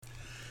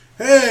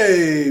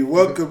Hey,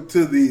 welcome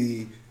to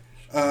the,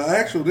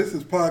 this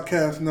is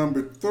podcast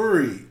number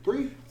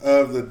 3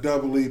 of the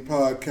Double E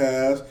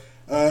podcast.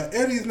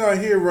 Eddie's not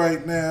here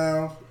right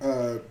now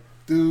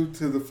due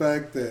to the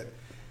fact that,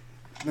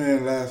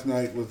 man, last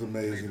night was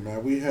amazing,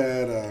 man. We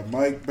had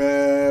Mike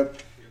Babb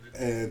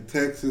and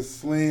Texas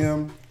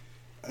Slim.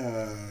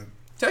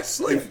 Texas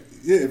Slim?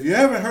 If you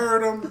haven't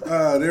heard them,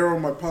 they're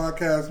on my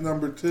podcast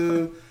number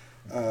 2.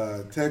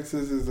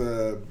 Texas is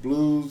a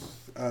blues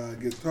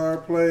guitar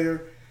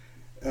player.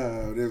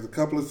 There's a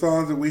couple of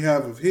songs that we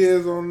have of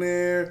his on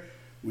there.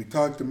 We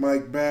talked to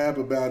Mike Babb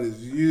about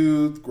his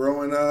youth,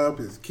 growing up,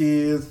 his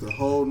kids, the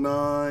whole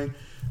nine.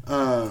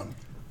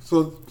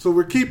 So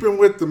we're keeping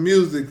with the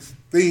music's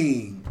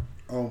theme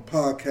on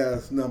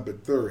podcast number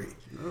 3.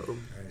 Oh,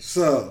 nice.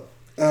 So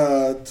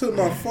to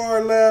my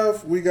far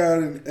left, we got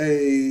an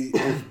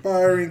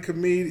aspiring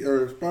comedian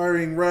or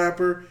aspiring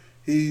rapper.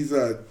 He's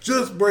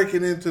just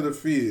breaking into the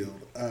field.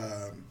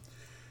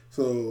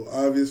 So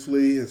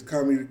obviously his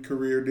comedy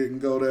career didn't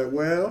go that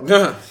well.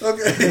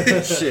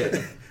 Okay,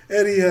 shit.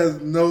 Eddie has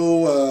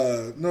no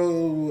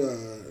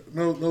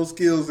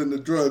skills in the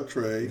drug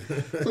trade,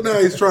 so now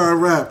he's trying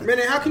rapping. Man,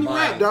 how can you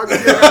rap, dog?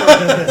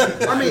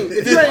 I mean,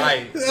 if you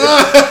ain't,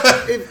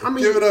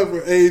 give it up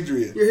for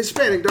Adrian. You're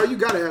Hispanic, dog. You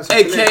gotta have some.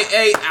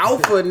 AKA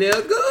Alpha,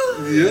 nigga.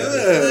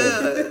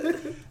 Yeah.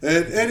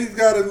 And Eddie's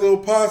got his little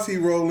posse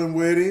rolling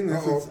with him.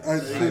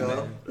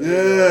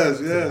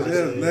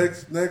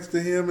 Yes. Next to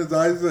him is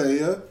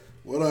Isaiah.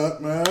 What up,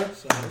 man?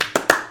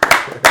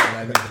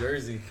 I'm New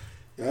Jersey.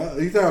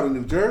 He's out of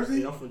New Jersey?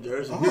 Yeah, I'm from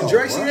Jersey. New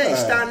Jersey, ain't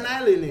Staten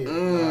Island in.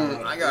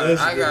 I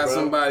got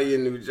somebody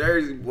in New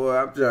Jersey, boy.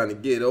 I'm trying to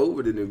get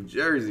over to New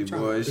Jersey,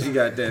 boy. She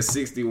got that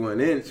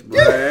 61 inch, boy.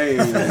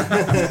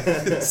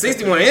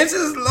 61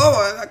 inches,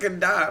 Lord, I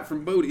could die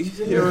from booty.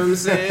 You know what I'm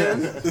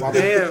saying?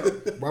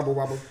 Damn.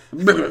 Wobble.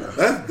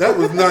 That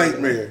was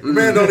Nightmare. The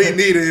man don't even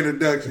need an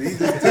introduction. He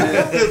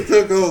just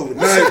took over.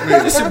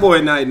 Nightmare. It's your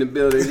boy Knight in the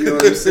building. You know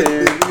what I'm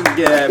saying? You can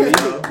get at me.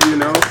 You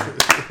know.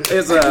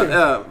 It's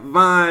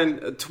Vine,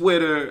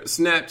 Twitter,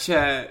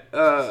 Snapchat,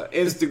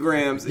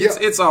 Instagrams.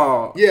 It's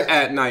all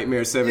at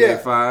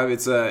Nightmare785.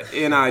 It's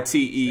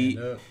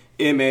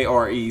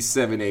NITEMARE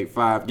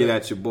 785. Get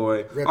at your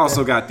boy.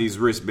 Also got these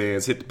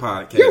wristbands. Hit the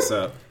podcast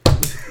up.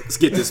 Let's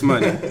get this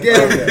money.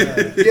 Get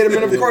him.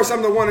 And of course,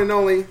 I'm the one and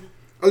only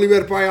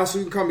Oliver Payaso.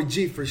 You can call me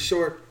G for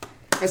short.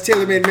 That's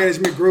Taylor Made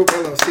Management Group,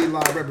 LLC,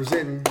 live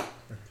representing.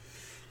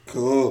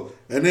 Cool.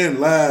 And then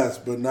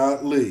last but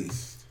not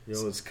least.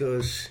 Yo, it's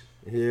Kush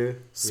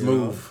here.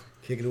 Smooth.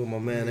 Kicking it with my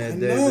man Ed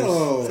No. Davis.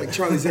 It's like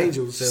Charlie's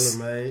Angels. Taylor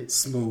Made.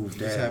 Smooth,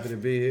 Just happy to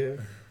be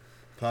here.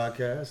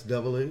 Podcast,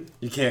 Double E.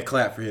 You can't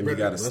clap for him. You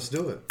gotta. Let's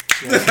do it.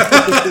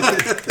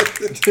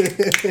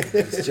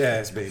 It's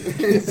jazz, baby.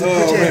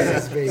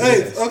 Jazz, baby.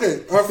 Hey,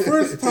 okay. Our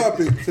first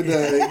topic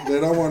today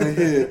that I want to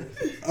hit,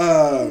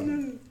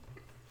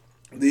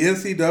 the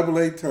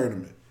NCAA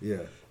tournament.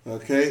 Yeah.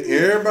 Okay,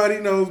 everybody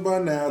knows by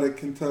now that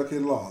Kentucky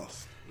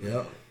lost.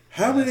 Yep.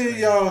 How many of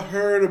y'all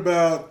heard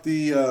about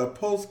the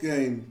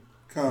post-game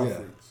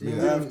conference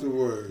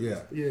afterwards?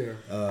 Yeah. Yeah.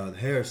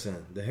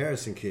 The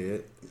Harrison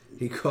kid,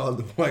 he called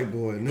the white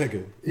boy a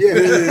nigga. Yeah,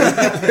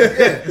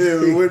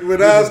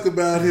 when asked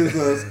about his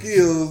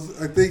skills,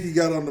 I think he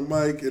got on the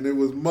mic and it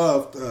was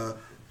muffed.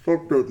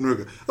 Fuck that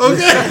nigga.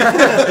 Okay.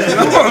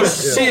 Oh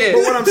shit.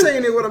 But what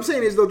I'm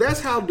saying is though, that's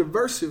how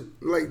diverse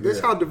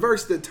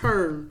the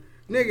term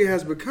nigga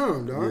has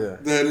become, dog. Yeah.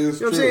 That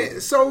is You know true. what I'm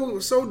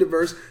saying? So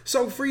diverse,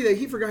 so free that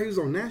he forgot he was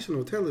on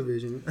national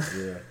television.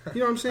 Yeah. You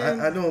know what I'm saying?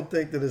 I don't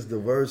think that it's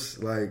diverse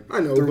like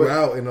I know,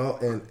 throughout in all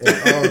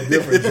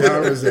different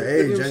genres of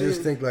age. You know what I I'm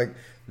just saying? think like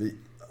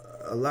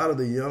a lot of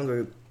the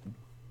younger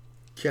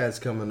cats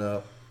coming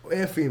up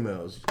and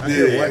females. I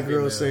hear white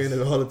girls saying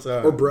it all the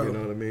time. Oh, bro. You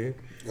know what I mean?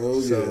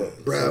 Oh, So,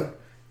 yeah. Bro.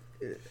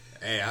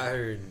 Hey, I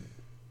heard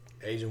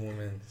Asian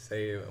woman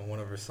say it in one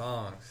of her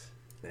songs.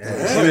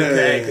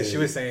 Hey. Because she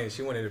was saying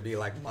she wanted to be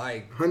like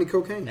Mike. Honey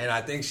cocaine. And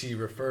I think she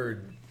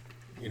referred,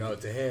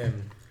 to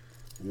him.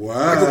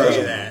 Wow.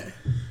 Say that.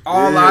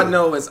 All I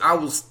know is I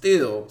will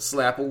still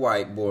slap a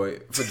white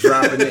boy for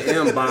dropping the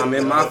M-bomb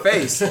in my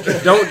face.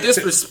 Don't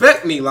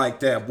disrespect me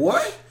like that,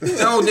 boy.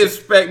 Don't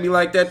disrespect me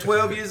like that.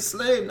 12 years a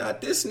slave, not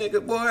this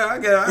nigga, boy.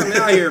 I'm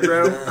out here,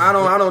 bro. I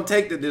don't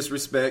take the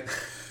disrespect.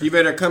 You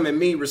better come at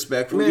me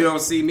respectful. Man. You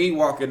don't see me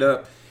walking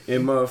up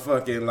in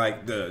motherfucking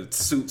like the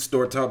suit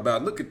store talk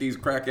about look at these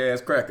crack ass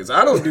crackers.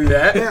 I don't do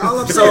that. Man, all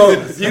I'm So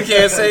saying you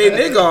can't say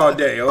nigga all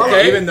day,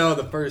 okay? Even though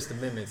the First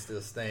Amendment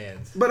still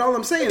stands. But all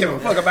I'm saying Give a though,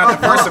 fuck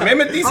about the First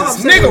Amendment. These all is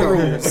I'm saying, nigga though,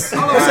 rules.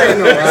 all I'm saying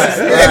though,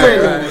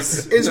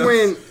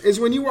 Right. is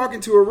when you walk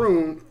into a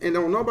room and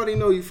don't nobody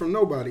know you from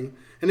nobody,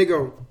 and they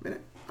go, man,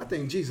 I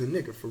think G's a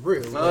nigga for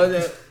real.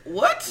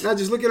 What? And I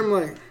just look at him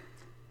like,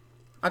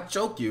 I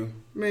choke you.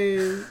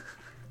 man.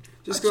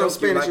 Just I because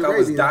I'm choked you Spanish like I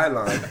was Arabian.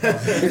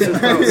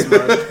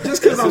 Dylan.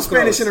 Just because I'm too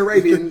Spanish close. and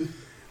Arabian.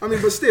 I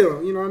mean, but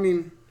still,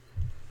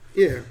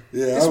 yeah.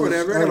 Yeah, It's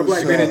whatever. I got a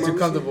black Made man. it too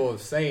comfortable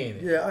of saying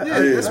it. Yeah, Yeah,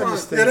 that's I why.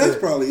 just think Yeah, that's that-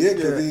 probably it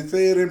because Yeah. they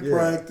say it in Yeah.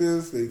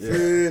 practice. They say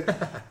it.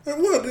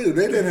 And what dude,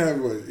 they didn't have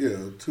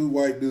two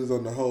white dudes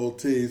on the whole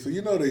team, so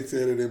they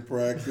said it in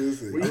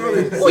practice. And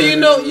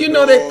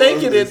They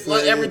thinking it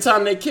like, every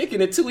time they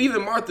kicking it too.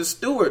 Even Martha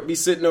Stewart be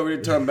sitting over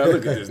there talking about,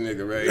 look at this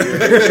nigga right here.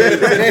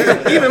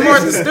 Even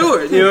Martha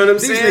Stewart, you know what I'm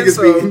saying?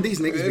 These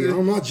niggas be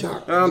on my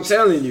job. I'm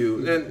telling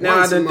you, and now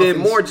I done did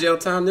more jail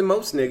time than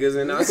most niggas,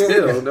 and I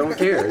still don't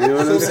care. You know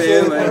what I'm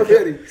saying? Like,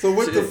 so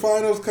with the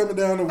finals coming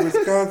down to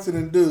Wisconsin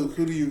and Duke,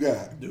 who do you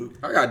got? Duke.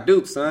 I got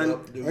Duke, son.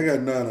 I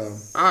got none of them.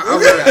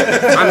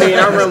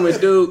 I run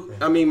with Duke.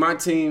 I mean, my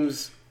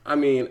teams.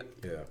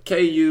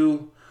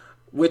 KU,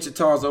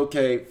 Wichita's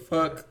okay.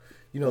 Fuck.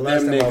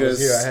 Last time niggas. I was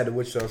here, I had the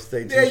Wichita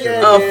State t-shirt.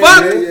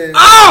 Fuck. Yeah.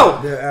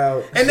 Oh, they're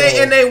out. And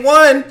they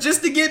won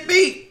just to get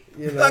beat.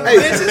 Fuck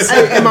bitches.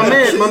 And my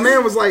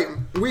man was like,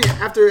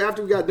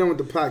 after we got done with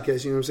the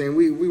podcast, you know what I'm saying?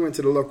 We went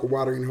to the local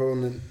watering hole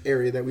in the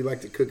area that we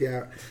like to cook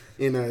out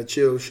and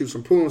chill, shoot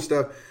some pool and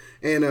stuff.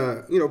 And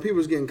people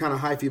was getting kind of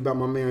hypey about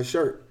my man's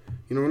shirt.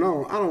 I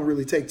don't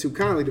really take too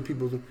kindly to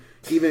people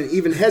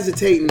even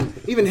hesitating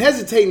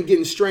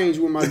getting strange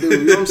with my dude.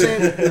 You know what I'm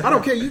saying? I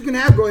don't care. You can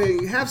go ahead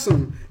and have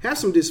some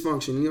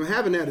dysfunction.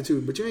 Have an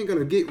attitude, but you ain't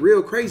gonna get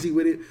real crazy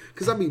with it.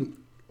 Cause I be,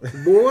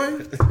 boy, I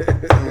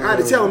had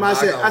to tell him. I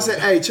said,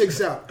 hey, check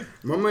this out.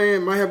 My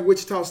man might have a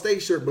Wichita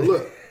State shirt, but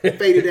look,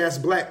 faded ass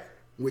black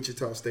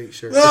Wichita State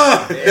shirt.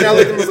 And I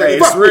looked at him and was like,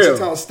 fuck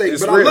Wichita State.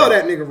 But I love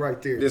that nigga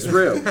right there. It's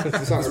real.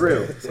 It's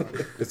real.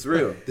 It's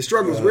real. The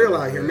struggle's real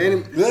out here,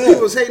 man. People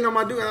was hating on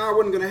my dude, and I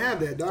wasn't going to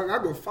have that, dog. I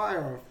go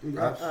fire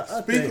off.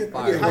 I think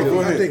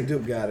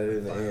Duke got it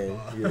in the end.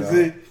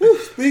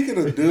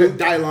 Speaking of Duke.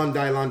 Dylon.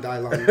 I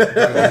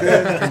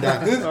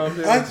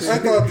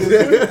thought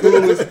this was the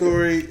coolest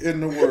story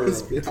in the world.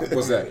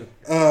 What's that?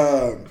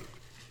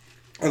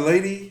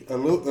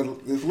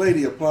 This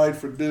lady applied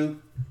for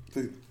Duke.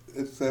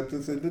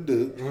 Acceptance into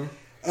Duke.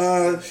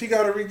 She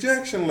got a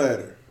rejection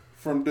letter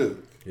from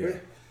Duke. Yeah.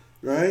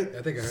 Right?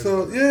 I think I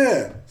heard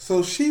that.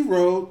 So she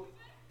wrote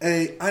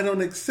I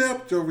don't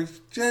accept your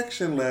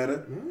rejection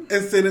letter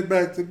and sent it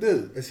back to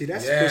Duke. See,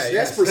 that's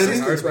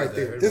persistence right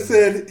there. It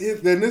said,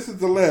 then this is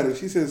the letter.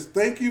 She says,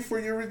 thank you for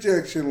your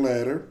rejection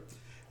letter.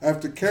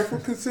 After careful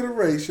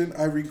consideration,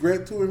 I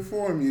regret to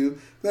inform you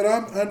that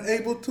I'm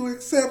unable to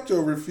accept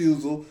your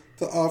refusal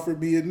to offer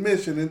me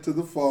admission into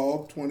the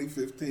fall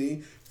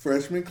 2015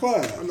 freshman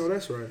class. I know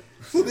that's right.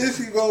 So then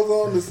she goes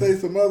on to say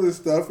some other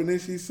stuff, and then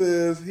she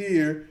says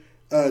here,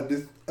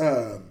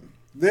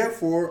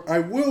 therefore, I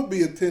will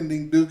be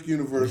attending Duke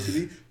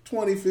University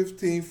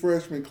 2015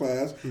 freshman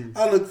class.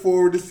 I look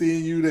forward to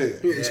seeing you there.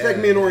 Yeah, expect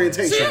me in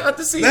orientation. See, I have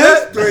to see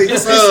That's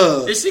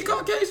that. Is she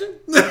Caucasian?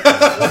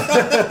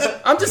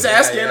 I'm just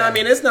asking. I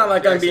mean, it's not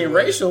like I'm being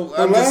racial.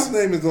 Her last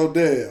name is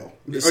Odell.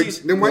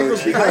 Then white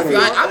girls speak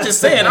I'm just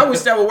saying. I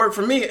wish that would work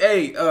for me.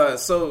 Hey,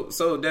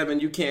 so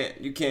Devin, you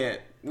can't.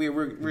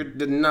 We're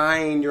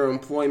denying your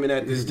employment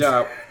at this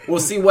job. Well,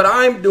 see, what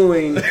I'm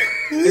doing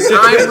is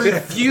I'm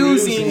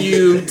refusing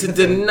you to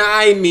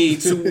deny me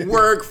to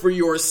work for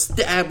your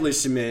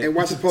establishment. And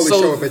watch the police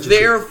show up at you.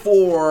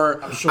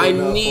 Therefore, I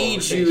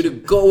need you to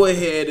go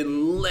ahead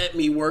and let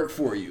me work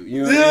for you.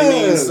 You know what I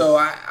mean? So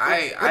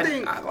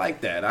I like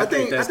that. I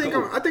think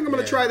I'm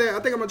gonna try that. I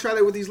think I'm gonna try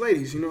that with these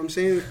ladies. You know what I'm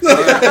saying?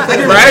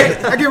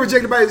 Right? I get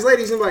rejected by these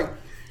ladies and like,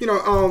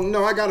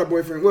 no, I got a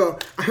boyfriend. Well,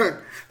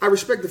 I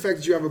respect the fact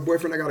that you have a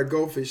boyfriend. I got a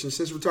goldfish, and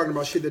since we're talking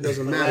about shit that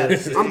doesn't matter,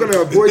 I'm going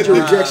to avoid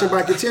your rejection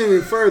by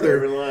continuing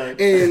further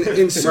and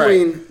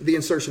ensuing the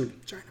insertion of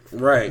vagina.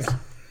 Right.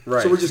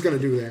 So we're just going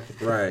to do that.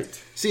 Right.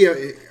 See,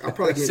 I'll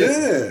probably get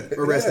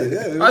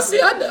arrested. I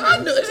see. I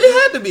knew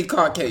it had to be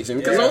Caucasian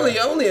because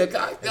only a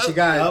guy. She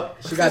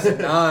got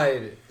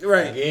denied.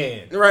 Right.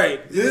 Again.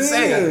 Right.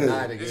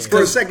 Denied again.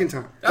 For a second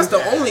time. That's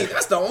the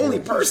only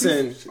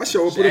person. I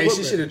show up with a book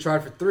she should have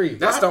tried for 3.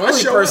 That's the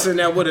only person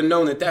that would have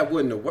known that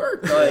wouldn't have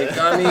worked. Like,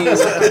 I mean,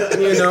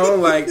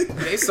 like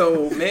they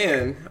so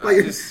man.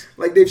 Like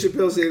Dave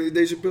Chappelle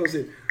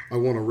said, I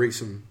want to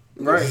race him.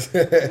 Right.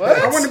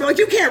 I want to be like,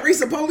 you can't race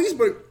the police,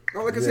 but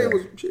all I can say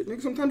was, shit,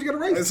 nigga, sometimes you got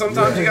to race. And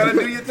sometimes you got to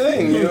do your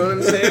thing. You know what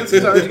I'm saying?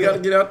 Sometimes you got to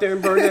get out there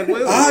and burn that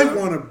wheel. I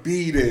want to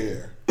be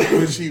there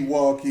when she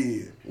walk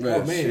in.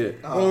 Oh, man.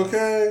 Shit.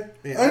 Okay?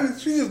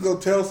 She just go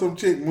tell some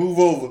chick, move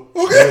over.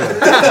 Okay?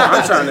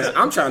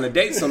 I'm trying to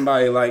date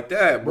somebody like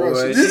that,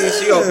 boy.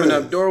 She opened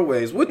up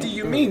doorways. What do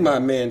you mean my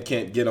man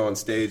can't get on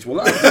stage? Well,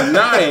 I'm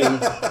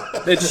denying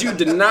that you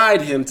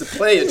denied him to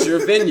play at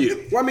your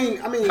venue. Well, I think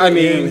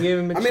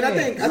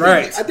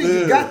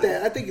you got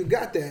that. I think you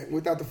got that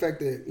without the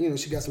fact that,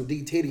 she got some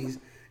D titties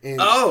and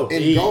gold.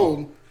 You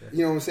know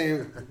what I'm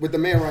saying? With the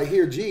man right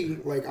here, G,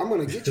 like, I'm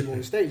going to get you on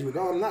the stage, but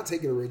I'm not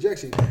taking a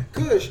rejection.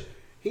 Kush,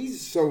 he's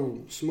so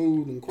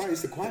smooth and quiet.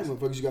 It's the quiet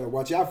motherfuckers you got to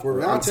watch out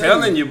for. I'm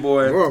telling you,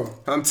 boy. Bro,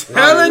 I'm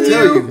telling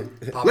you.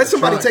 Let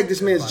somebody take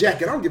this man's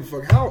jacket. I don't give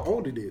a fuck how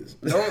old it is.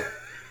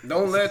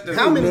 Don't let them.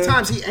 How many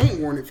times he ain't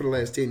worn it for the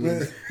last 10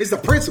 years? It's the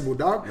principle,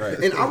 dog. Right.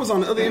 And I was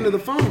on the other end of the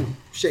phone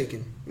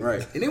shaking.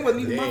 Right. And it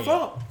wasn't even my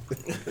fault.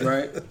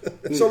 Right.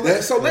 So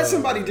let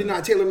somebody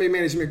deny TaylorMade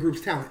Management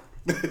Group's talent.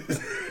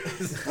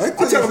 I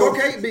tell them,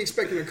 okay, be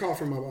expecting a call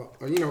from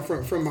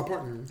my, from my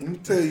partner. Let me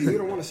tell you, You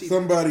don't want to see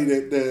somebody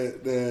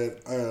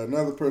that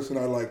another person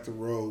I like to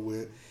roll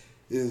with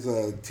is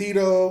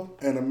Tito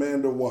and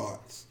Amanda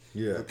Watts.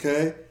 Yeah.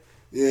 Okay?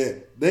 Yeah.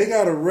 They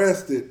got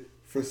arrested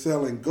for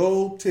selling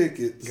gold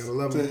tickets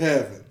to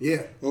heaven.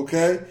 Yeah.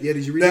 Okay? Yeah,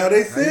 did you read now, it?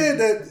 they said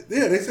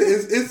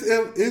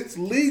it's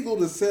legal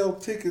to sell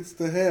tickets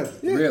to heaven.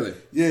 Yeah. Really?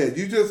 Yeah,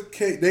 you just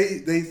can't.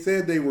 They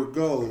said they were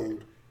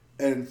gold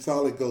and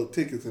solid gold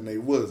tickets, and they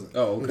wasn't.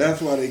 Oh, okay.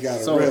 That's why they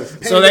got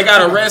arrested. So they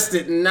got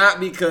arrested not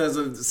because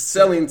of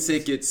selling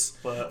tickets,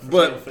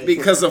 but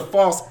because of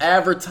false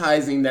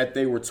advertising that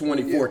they were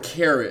 24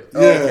 karat. Yeah.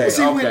 Okay,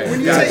 See, okay. when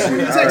you Gotcha.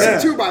 take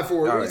Alright. some 2x4, when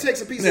you Alright. take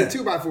some piece of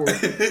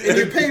 2x4 and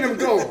you paint them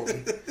gold,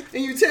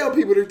 and you tell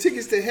people they're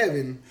tickets to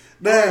heaven,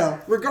 Now,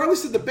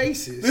 regardless of the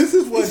basis, this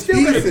is what you still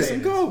he gotta put said.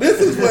 some gold.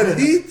 This is what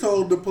he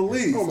told the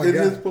police Oh my in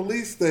God. his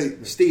police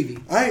statement. Stevie.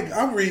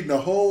 I'm reading the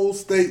whole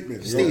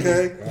statement. Stevie.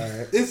 Okay,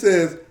 Alright. it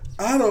says,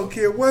 "I don't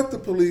care what the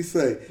police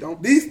say.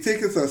 Don't- These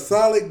tickets are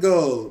solid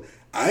gold.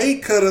 I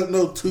ain't cut up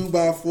no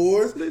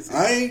 2x4s. Listen.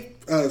 I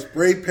ain't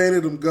spray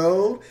painted them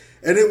gold."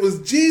 And it was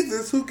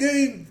Jesus who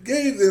gave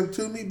them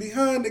to me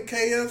behind the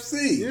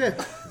KFC.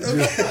 Yeah.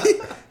 Okay?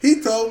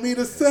 He told me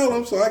to sell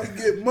them so I could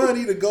get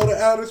money to go to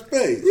outer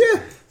space.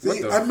 Yeah.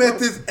 See, the I met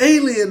this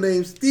alien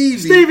named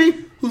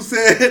Stevie. who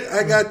said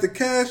I got the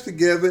cash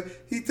together.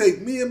 He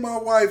take me and my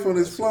wife on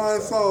his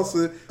flying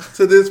saucer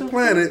to this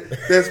planet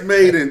that's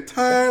made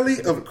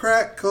entirely of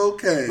crack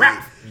cocaine.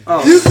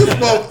 Oh. You can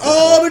smoke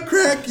all the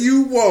crack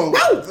you want.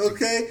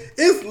 Okay?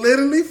 It's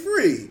literally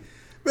free.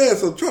 Man,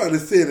 so try to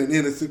send an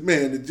innocent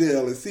man to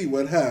jail and see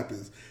what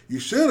happens. You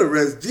should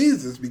arrest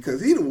Jesus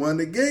because he the one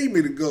that gave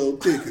me the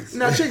gold tickets.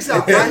 Now, chicks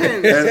out. My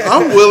hand. And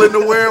I'm willing to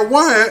wear a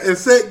wire and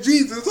set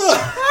Jesus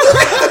up.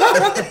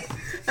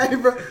 Hey,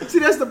 bro. See,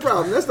 that's the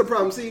problem. That's the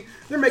problem. See,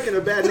 they're making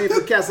a bad name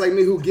for cats like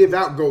me who give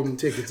out golden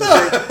tickets.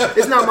 Okay?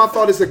 It's not my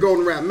fault it's a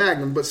golden rap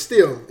magnum, but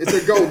still, it's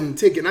a golden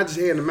ticket. And I just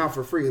hand them out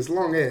for free as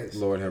long as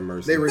Lord have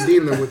mercy. they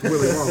redeem them with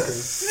Willy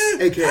Wonka,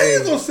 How a.k.a.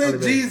 you gonna set Honey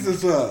Badger.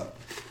 Jesus up?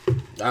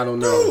 I don't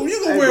know. Dude, you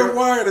gonna Hey, wear bro. a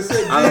wire to set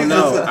Jesus I don't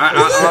know. up?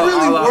 Is that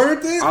really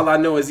worth it? All I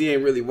know is he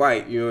ain't really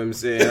white. You know what I'm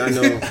saying? I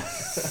know.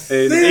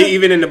 And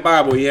even in the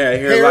Bible, he had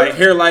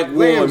hair like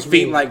wool and lamb's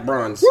feet wool. like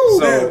bronze. Woo, So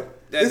man.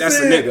 that's a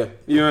said- nigga.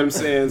 You know what I'm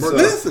saying? So,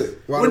 Listen,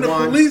 Water when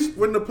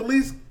the wine.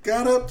 police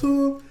got up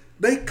to him,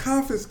 they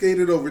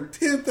confiscated over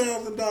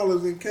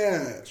 $10,000 in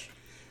cash.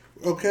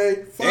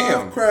 Okay, 5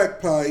 Damn.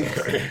 crack pipes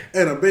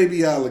and a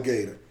baby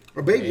alligator.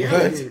 A baby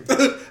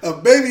alligator. A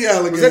baby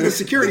alligator. Was that the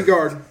security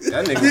guard?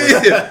 that nigga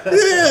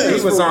was, Yeah.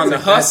 he was on the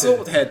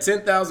hustle. Had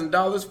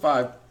 $10,000,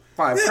 five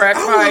crack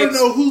I want to pipes.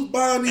 know who's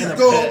buying these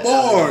gold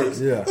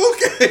bars. Yeah.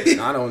 Okay.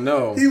 I don't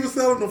know. He was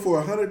selling them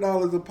for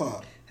 $100 a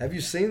pop. Have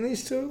you seen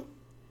these two?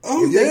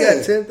 Oh, If yeah. They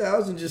got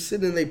 10,000 just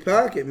sitting in their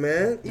pocket,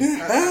 man.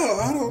 Yeah, how?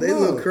 I don't They know.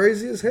 look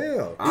crazy as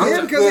hell.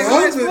 Yeah, because The they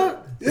high as husband-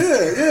 fuck.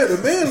 yeah, the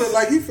man looked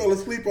like he fell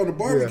asleep on the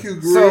barbecue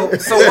grill.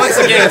 So once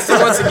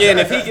again,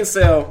 if he can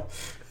sell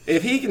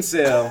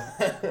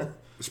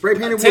Spray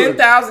painted wood.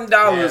 $10,000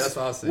 Yeah, that's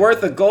what I was saying.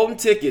 worth of golden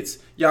tickets,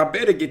 y'all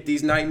better get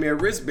these nightmare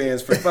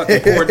wristbands for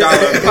fucking $4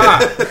 a pop.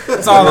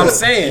 That's all I'm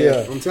saying. Yeah.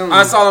 I'm telling you.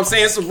 That's all I'm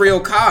saying. It's a real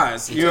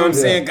cause. You know what I'm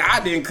Yeah. saying?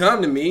 God didn't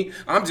come to me.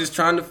 I'm just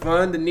trying to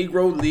fund the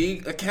Negro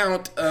League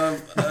account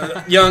of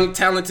young,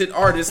 talented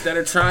artists that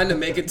are trying to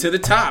make it to the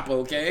top,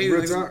 okay?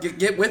 Real talk.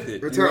 Get with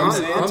it. You Real know what I'm talk.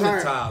 saying? I'm On the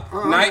tired.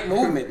 top. Night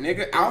movement,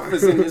 nigga.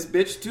 Alpha's in this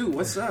bitch too.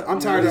 What's up? I'm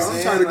You tired. know Of, what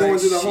I'm tired of going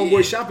to the Like, Homeboy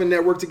shit. Shopping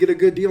Network to get a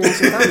good deal on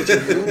some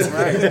furniture. You know?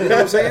 Right. You know what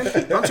I'm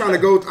saying? I'm trying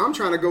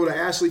to go to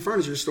Ashley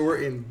Furniture Store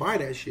and buy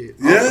that shit.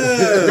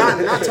 Yeah.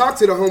 Not talk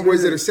to the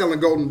homeboys that are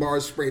selling golden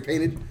bars spray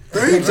painted. You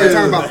know what I'm saying?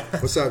 Talking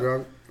about what's up,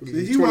 dog?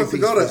 He wants to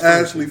go to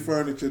Ashley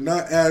Furniture,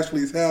 not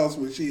Ashley's house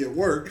when she at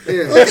work.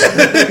 Yeah.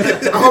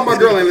 I hope my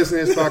girl ain't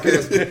listening to this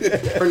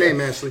podcast. Her name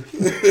Ashley.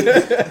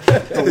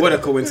 Oh, what a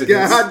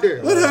coincidence. God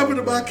damn. What happened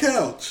to my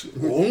couch?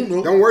 I don't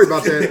know. Don't worry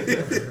about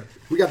that.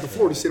 We got the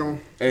floor to sit on.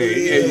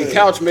 Hey, your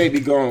couch may be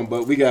gone,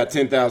 but we got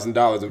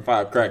 $10,000 and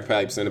 5 crack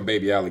pipes and a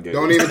baby alligator.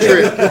 Don't even trip.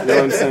 You know what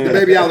I'm The saying?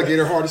 baby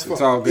alligator hard as fuck.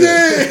 It's all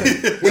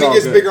good. When he all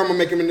gets good. bigger, I'm gonna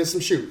make him into some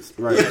shoes.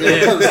 Right, In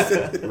a purse.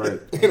 right,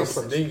 In a purse.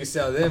 Then you can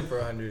sell them for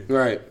 100.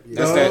 right.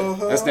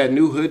 That's that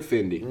new hood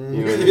Fendi. You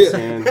know what I'm Yeah.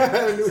 saying?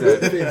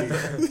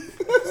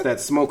 It's that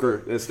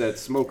smoker. That's that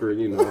smoker.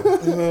 You know,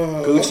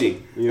 Gucci.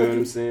 You know what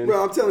I'm saying?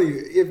 Bro, I'm telling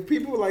you, if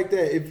people like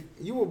that, if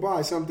you will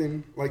buy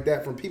something like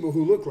that from people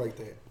who look like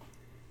that,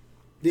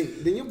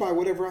 then you'll buy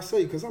whatever I sell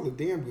you because I look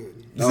damn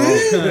good.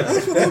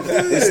 That's what I'm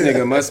saying. This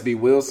nigga must be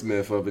Will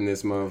Smith up in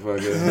this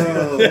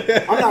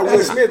motherfucker. I'm not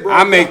Will Smith, bro.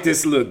 I make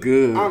this look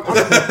good. I'm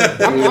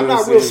You know what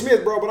not I'm Will saying?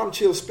 Smith, bro, but I'm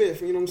Chill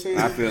Spiff. You know what I'm saying?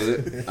 I feel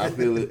it. I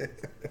feel it.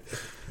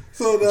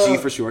 So, G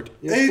for short.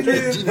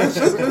 Adrian,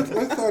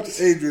 let's talk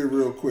to Adrian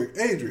real quick.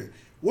 Adrian,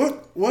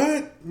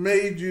 what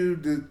made you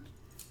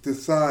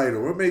decide,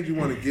 or what made you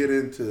want to get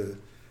into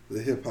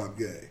the hip hop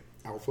game?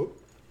 Alpha.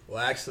 Well,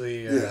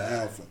 actually, Yeah,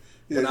 Alpha.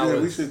 when Yeah, I we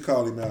was- should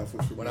call him Alpha.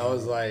 when I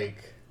was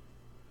like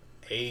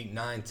 8,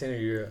 9, 10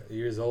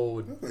 years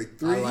old. Like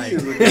 3 I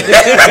years ago.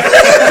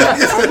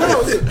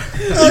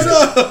 I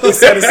know. He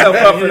set himself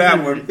up for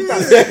that one.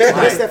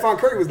 Stephon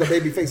Curry was the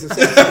baby face of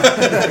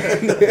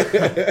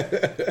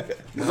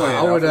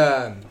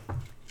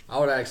I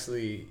would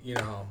actually,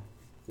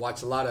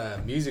 watch a lot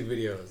of music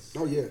videos.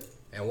 Oh yeah.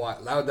 And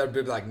that would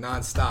be like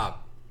nonstop,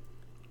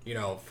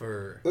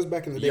 for That was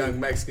back in the a day. young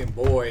Mexican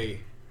boy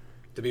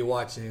to be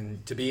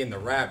in the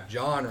rap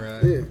genre,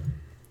 Yeah.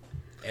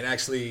 and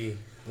actually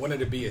wanted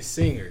to be a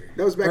singer.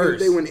 That was back in the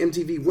day when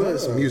MTV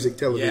was music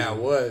television. Yeah, it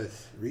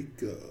was.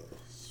 Rico.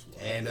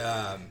 And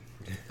I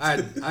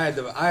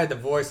had the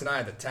voice and I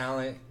had the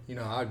talent.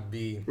 I'd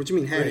be. What you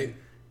mean had?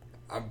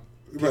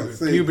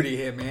 Puberty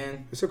hit,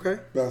 man. It's okay.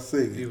 About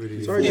singing.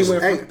 Puberty. Sorry, He just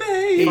went hey, from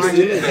baby,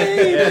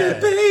 Yeah.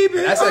 baby.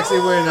 That's actually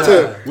when.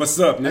 What's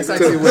up, That's nigga?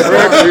 actually when.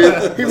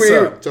 practice. He What's went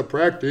here up? to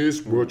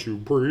practice what you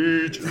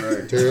preach.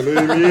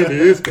 Telling me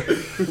this.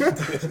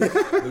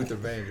 Luther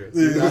Vandross.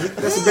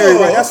 That's some Barry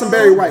White. That's some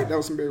Barry White. That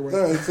was some Barry White.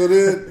 All right, so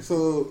then,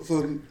 so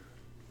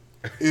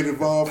it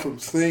evolved from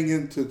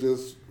singing to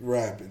just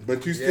rapping.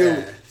 But you still,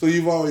 Yeah. so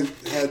you've always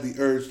had the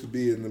urge to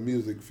be in the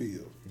music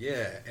field.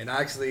 Yeah, and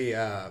actually,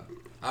 I'd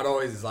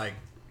always like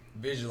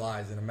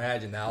visualize and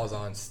imagine that I was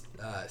on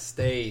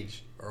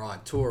stage or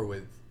on tour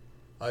with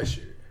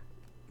Usher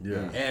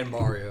Yeah. and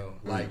Mario,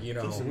 like Take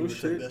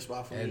that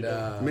spot from and me.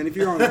 Man, if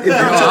you're on,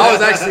 I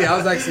was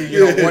actually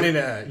wanting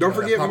to Don't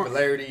the forget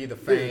popularity, the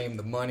fame,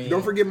 the money.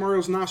 don't forget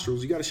Mario's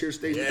nostrils. You got to share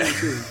stage Yeah.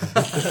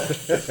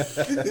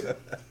 with him too.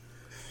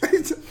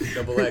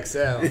 Double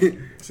XL.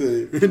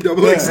 So,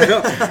 Double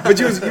XL. But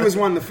you was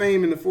wanting the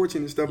fame and the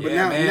fortune and stuff. But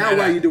Yeah, now, man, now and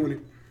why I- are you doing it?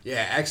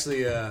 Yeah,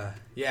 actually,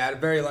 at a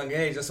very young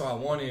age, that's what I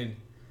wanted.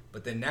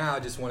 But then now I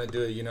just want to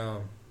do it,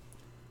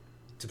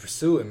 to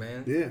pursue it,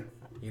 man. Yeah.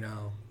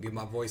 Get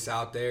my voice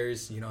out there,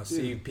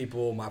 see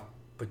people, my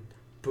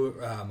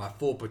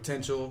full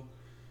potential,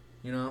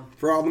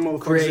 For all the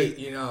motherfuckers. create,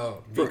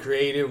 that- be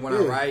creative when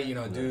I Yeah.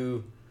 write,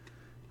 do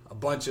a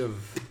bunch of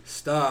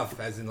stuff,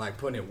 as in like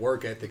putting in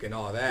work ethic and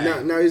all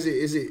that. Now is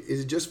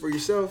it just for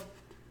yourself,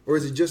 or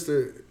is it just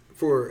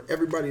for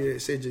everybody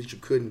that said that you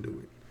couldn't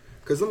do it?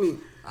 Because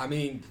I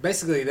mean,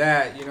 basically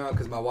that,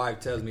 because my wife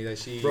tells me that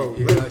she's with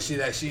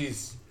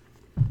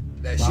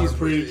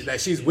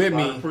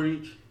me,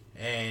 Preach.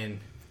 and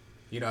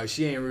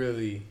she ain't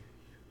really,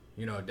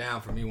 down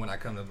for me when I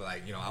come to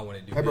like, I want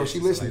to do. hey bro, this she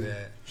and stuff listening. like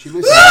that. She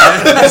listening.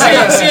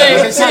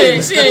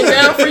 She ain't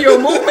down for your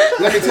movement.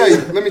 Let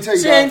me tell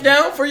you. She dog. ain't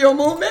down for your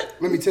movement.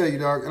 Let me tell you,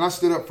 dog. And I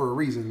stood up for a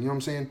reason. You know what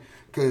I'm saying?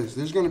 Because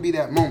there's going to be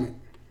that moment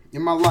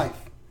in my life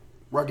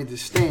where I get to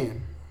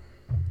stand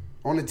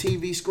on the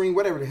TV screen,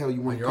 whatever the hell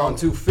you want to You're call on it.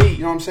 2 feet.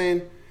 You know what I'm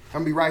saying? I'm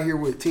going to be right here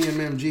with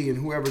TMMG and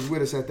whoever's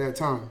with us at that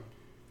time.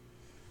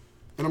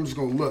 And I'm just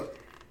going to look.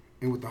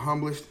 And with the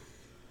humblest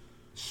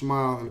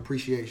smile and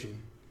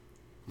appreciation,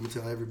 I'm going to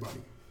tell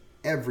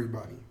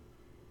everybody,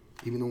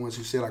 even the ones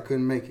who said I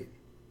couldn't make it,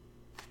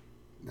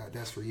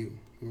 that's for you. You know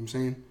what I'm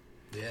saying?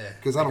 Yeah.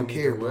 Because I don't Give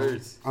me care, the bro.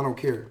 words. I don't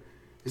care.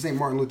 This ain't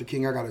Martin Luther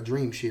King. I got a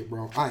dream shit,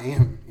 bro. I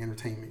am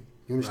entertainment.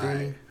 You understand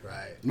me?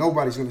 Right.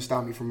 Nobody's going to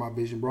stop me from my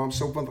vision, bro. I'm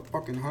so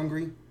motherfucking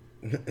hungry.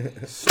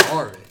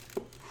 Starving.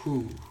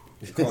 Whew.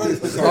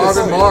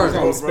 Starving Mars.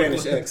 On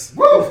Spanish X.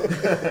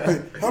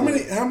 how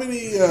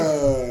many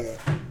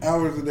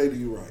hours a day do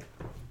you write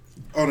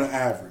on an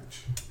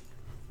average?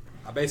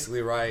 I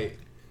basically write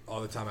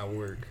all the time at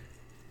work.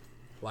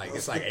 Like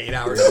it's like 8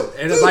 hours,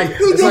 and it's like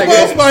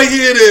boss might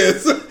hear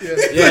this.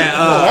 yeah.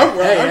 I'm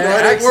right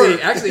at work.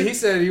 Actually, he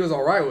said he was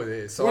all right with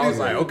it, so I was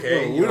like,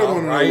 okay, Bro, you we don't want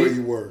to know where right.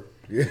 you work.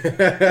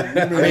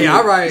 I mean,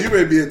 I write. You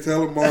may be a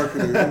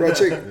telemarketer. Bro,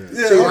 check.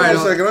 Yeah, check hold right on a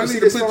on. second. I You see need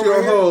to this put phone you on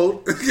right here?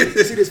 hold.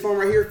 You see this phone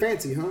right here?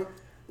 Fancy, huh?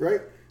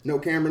 Right? No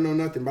camera, no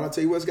nothing. But I'll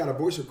tell you what, it's got a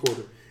voice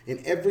recorder. And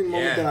every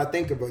moment Yeah. that I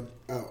think of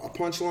a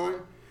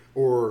punchline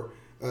or,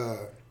 you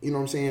know what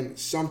I'm saying,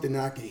 something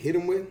that I can hit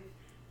him with,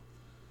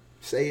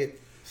 say it,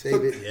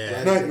 save it. Yeah.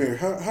 write it. Nightmare.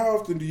 How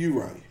often do you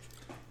write?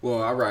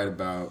 Well, I write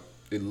about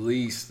at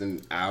least an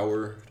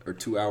hour or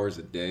 2 hours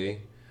a day.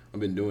 I've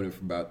been doing it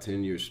for about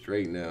 10 years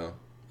straight now.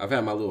 I've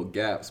had my little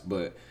gaps,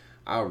 but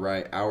I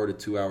write hour to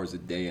 2 hours a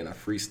day, and I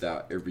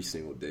freestyle every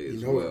single day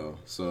as know it. well.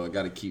 So I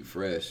got to keep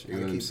fresh. You know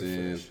what I'm keep it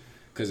saying? fresh.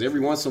 Because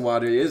every once in a while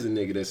there is a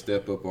nigga that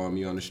step up on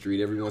me on the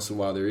street. Every once in a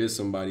while there is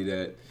somebody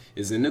that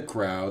is in the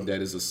crowd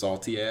that is a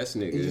salty ass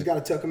You just nigga.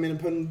 got to tuck him in and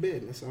put him in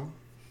bed. That's all.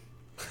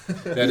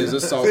 That is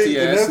a salty See,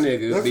 and ass that's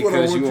nigga what I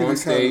because want you to on kinda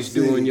stage see,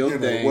 doing your you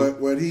know,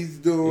 thing. What he's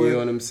doing. You know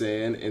what I'm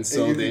saying? And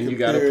so and then you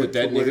compare got to it put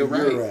that to where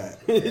nigga you're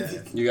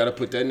right. at. You got to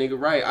put that nigga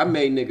right. I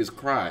made niggas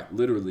cry,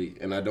 literally,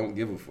 and I don't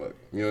give a fuck.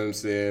 You know what I'm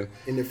saying?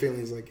 In their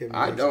feelings like Kevin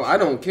I Jackson.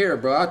 don't care,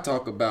 bro. I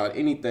talk about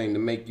anything to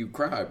make you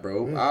cry,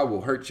 bro. I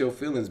will hurt your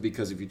feelings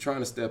because if you're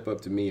trying to step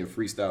up to me and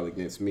freestyle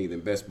against me,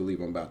 then best believe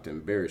I'm about to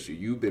embarrass you.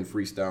 You've been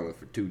freestyling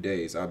for 2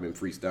 days. I've been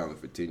freestyling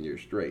for 10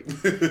 years straight.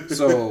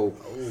 So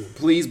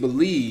please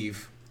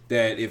believe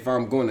that if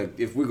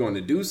we're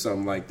gonna do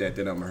something like that,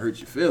 that I'm gonna hurt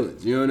your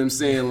feelings. You know what I'm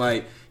saying?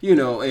 Like, you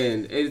know,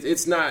 and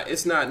it's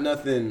not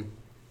nothing.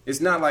 It's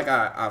not like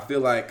I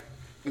feel like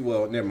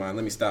well, never mind.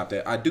 Let me stop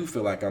that. I do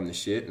feel like I'm the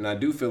shit, and I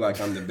do feel like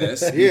I'm the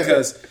best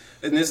because,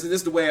 and this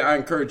is the way I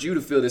encourage you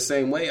to feel the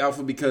same way,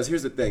 Alpha. Because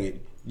here's the thing: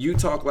 you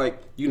talk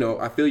like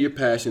I feel your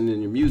passion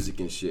in your music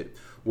and shit.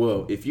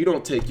 Well, if you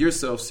don't take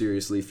yourself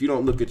seriously, if you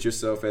don't look at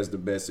yourself as the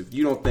best, if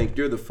you don't think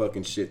you're the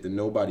fucking shit, then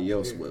nobody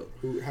else will.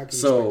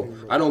 So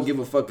I don't give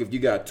a fuck if you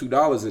got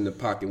 $2 in the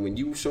pocket. When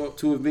you show up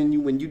to a venue,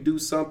 when you do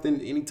something,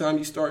 anytime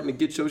you starting to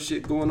get your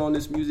shit going on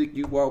this music,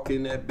 you walk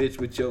in that bitch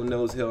with your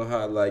nose held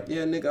high like,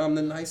 yeah, nigga, I'm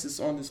the nicest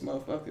on this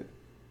motherfucker.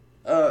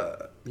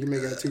 You may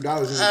got $2 in your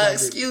pocket.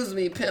 Excuse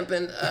me,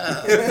 pimpin'.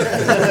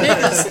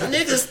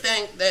 Niggas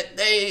think that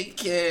they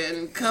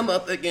can come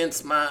up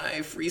against my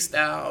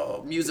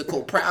freestyle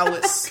musical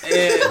prowess,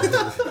 and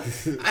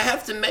I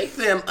have to make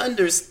them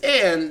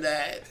understand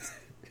that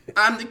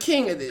I'm the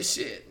king of this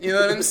shit. You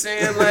know what I'm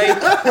saying?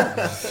 Like,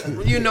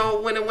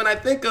 when I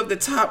think of the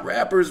top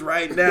rappers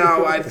right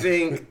now, I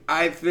think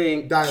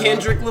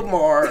Kendrick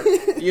Lamar.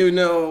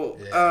 Who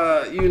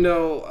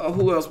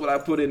else would I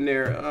put in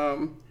there?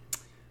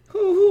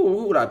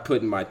 Who would I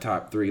put in my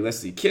top 3? Let's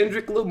see.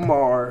 Kendrick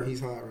Lamar. He's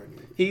hot right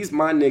now. He's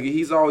my nigga.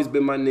 He's always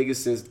been my nigga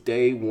since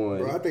day one.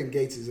 Bro, I think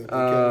Gates is up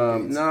there.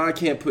 No, I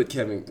can't put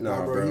Kevin.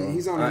 No, bro.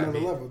 He's on another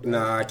level. Dog.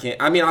 No, I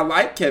can't. I mean, I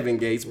like Kevin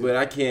Gates, but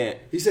I can't.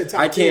 He said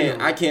top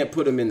 10. I can't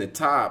put him in the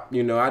top.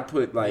 I'd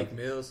put like Meek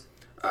Mills.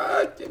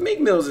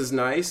 Meek Mills is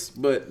nice,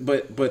 but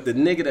the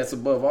nigga that's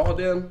above all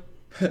them.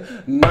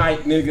 Night,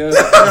 nigga. You know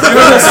what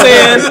I'm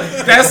saying?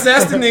 That's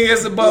the nigga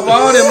that's above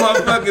all them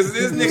motherfuckers.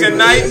 This nigga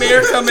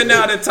Nightmare coming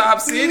out of Top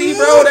City,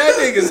 bro. That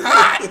nigga's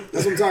hot.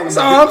 That's what I'm talking about. That's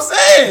all I'm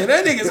saying.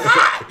 That nigga's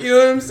hot. You know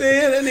what I'm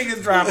saying? That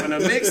nigga's dropping a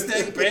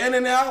mixtape and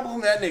an album.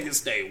 That nigga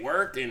stay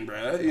working,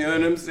 bro. You know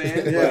what I'm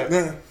saying?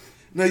 Yeah.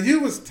 Now you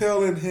was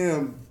telling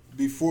him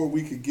before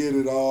we could get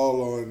it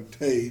all on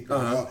tape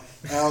out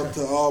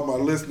to all my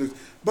listeners.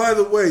 By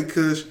the way,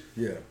 Kush,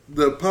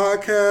 the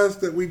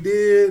podcast that we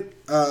did,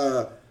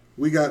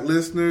 we got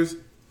listeners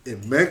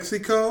in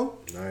Mexico.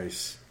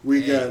 Nice.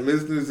 We got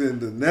listeners in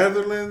the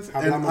Netherlands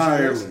and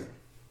Ireland.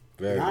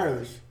 Very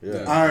Ireland.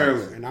 Yeah.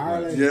 Ireland. In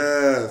Ireland.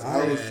 Yes.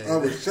 I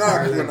was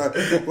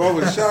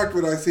shocked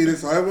when I see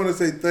this. So I want to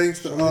say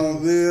thanks to all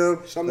of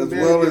them, as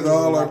well as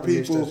all our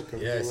people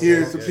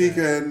here in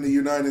Topeka and the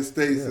United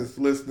States that's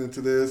listening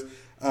to this.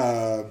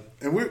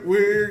 And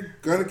we're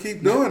gonna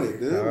keep doing it,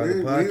 dude.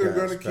 We are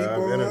gonna keep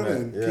on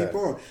and keep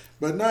on.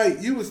 But Knight,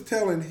 you was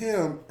telling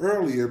him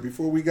earlier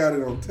before we got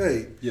it on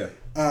tape,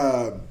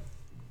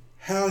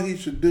 how he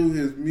should do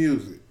his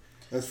music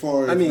as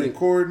far as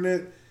recording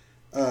it.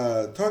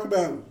 Talk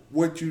about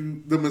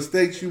the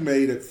mistakes you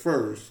made at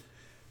first.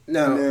 And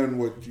then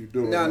what you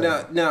doing.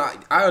 Now,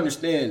 I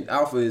understand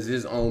Alpha is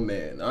his own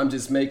man. I'm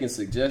just making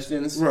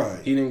suggestions. Right.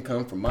 He didn't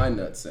come from my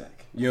nutsack.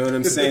 You know what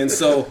I'm saying?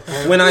 So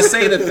when I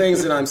say the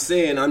things that I'm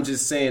saying, I'm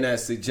just saying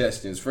as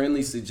suggestions,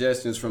 friendly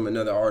suggestions from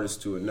another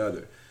artist to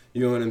another.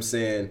 You know what I'm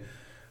saying?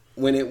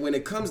 When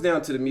it comes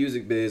down to the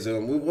music biz,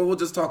 we'll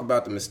just talk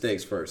about the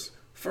mistakes first.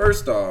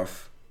 First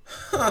off,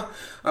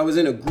 I was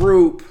in a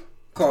group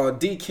called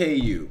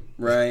DKU,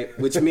 right?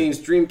 Which means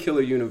Dream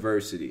Killer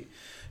University.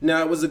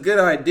 Now, it was a good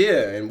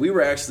idea, and we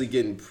were actually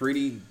getting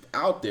pretty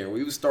out there.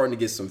 We were starting to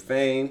get some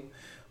fame.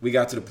 We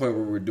got to the point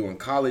where we were doing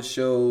college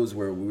shows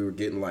where we were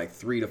getting like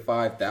 3,000 to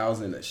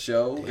 5,000 a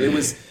show.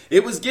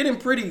 It was getting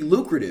pretty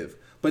lucrative.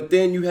 But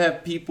then you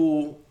have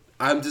people,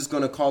 I'm just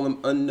going to call them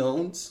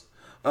unknowns.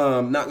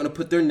 Not going to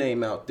put their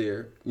name out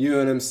there. You know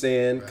what I'm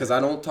saying? Because I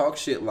don't talk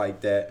shit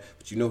like that.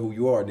 But you know who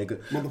you are,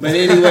 nigga. But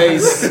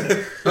anyways,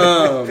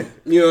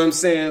 you know what I'm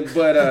saying?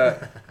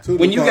 But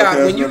when you got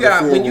right.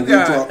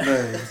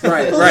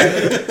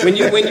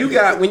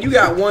 When you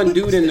got one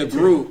dude in the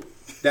group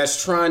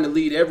that's trying to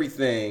lead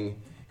everything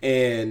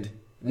and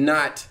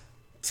not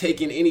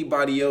taking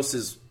anybody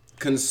else's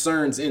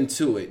concerns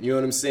into it. You know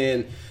what I'm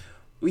saying?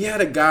 We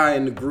had a guy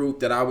in the group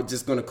that I was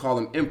just going to call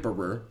him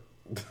Emperor.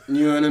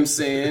 You know what I'm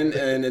saying?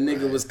 And the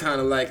nigga was kind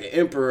of like an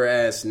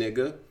emperor-ass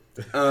nigga.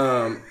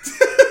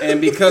 And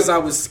because I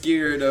was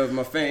scared of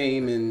my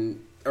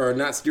fame, or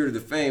not scared of the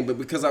fame, but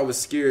because I was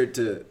scared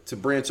to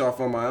branch off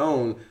on my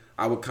own,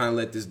 I would kind of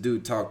let this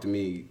dude talk to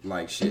me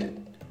like shit.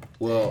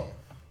 Well,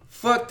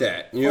 fuck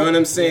that. You know what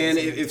I'm saying?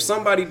 If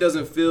somebody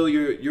doesn't feel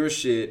your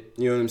shit,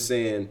 you know what I'm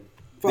saying,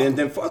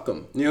 then fuck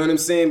them. You know what I'm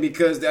saying?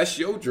 Because that's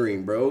your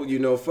dream, bro. You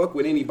know, fuck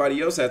what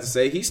anybody else had to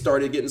say. He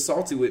started getting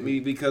salty with me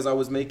because I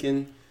was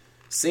making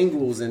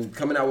singles and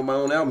coming out with my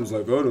own albums.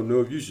 Like, I don't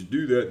know if you should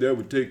do that. That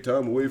would take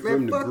time away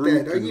from the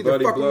group. That. You either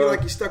fuck with me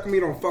like you stuck with me,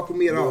 don't fuck with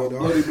me at all, dog.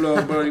 Bloody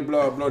blah, bloody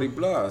blah, bloody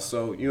blah.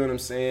 So, you know what I'm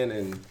saying?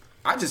 And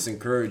I just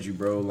encourage you,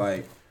 bro.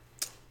 Like,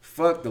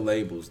 fuck the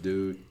labels,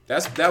 dude.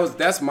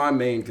 That's my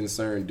main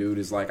concern, dude.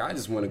 Is like, I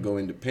just want to go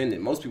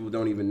independent. Most people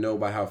don't even know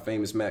about how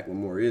famous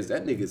Macklemore is.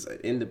 That nigga's an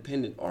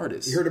independent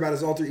artist. You heard about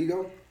his alter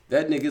ego?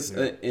 That nigga's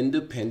an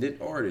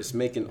independent artist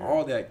making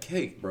all that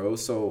cake, bro.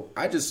 So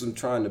I just am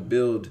trying to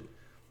build.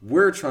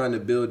 We're trying to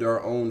build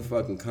our own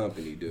fucking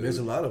company, dude. There's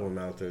a lot of them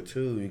out there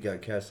too. You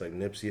got cats like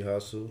Nipsey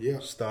Hussle,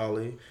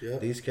 Stolly. Yeah.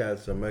 These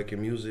cats are making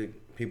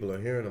music. People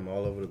are hearing them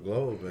all over the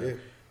globe, man.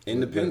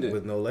 independent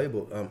with no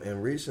label.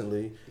 And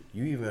recently,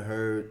 you even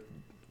heard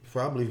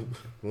probably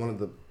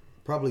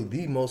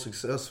the most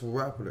successful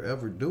rapper to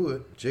ever do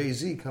it,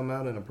 Jay-Z, come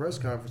out in a press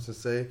conference and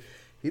say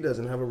he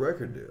doesn't have a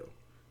record deal.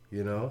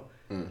 You know,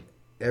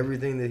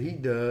 everything that he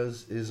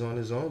does is on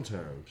his own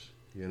terms.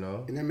 You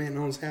know, and that man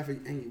owns half of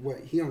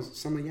he owns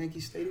some of Yankee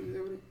Stadium. Is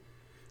that what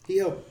he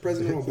helped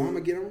President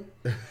Obama get on.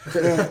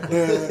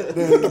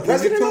 The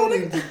president told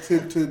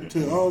him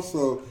to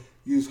also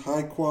use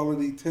high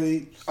quality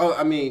tapes. Oh,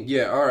 I mean,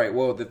 yeah. All right.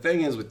 Well, the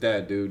thing is with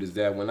that, dude, is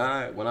that when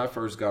I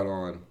first got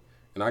on,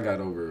 and I got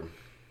over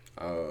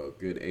a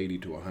good 80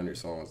 to 100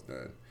 songs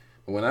done.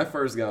 But when I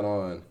first got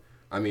on,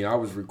 I mean, I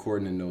was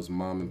recording in those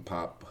mom and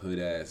pop hood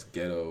ass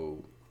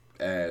ghetto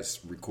ass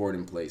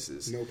recording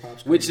places, no pop,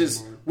 which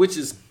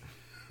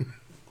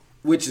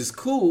is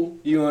cool.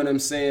 You know what I'm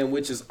saying?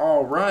 Which is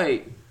all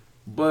right.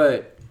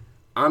 But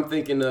I'm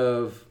thinking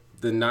of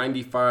the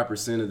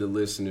 95% of the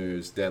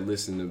listeners that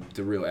listen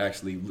to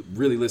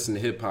really listen to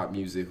hip hop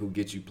music, who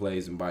get you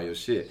plays and buy your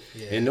shit.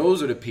 Yeah. And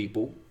those are the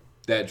people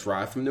that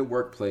drive from their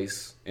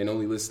workplace and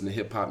only listen to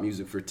hip hop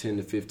music for 10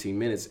 to 15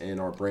 minutes and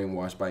are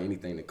brainwashed by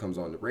anything that comes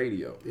on the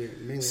radio.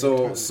 Yeah,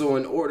 so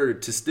in order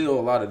to steal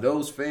a lot of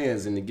those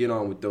fans and to get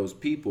on with those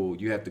people,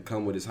 you have to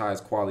come with as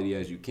highest quality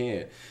as you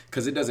can.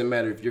 Because it doesn't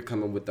matter if you're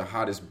coming with the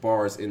hottest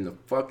bars in the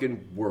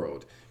fucking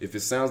world. If it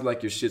sounds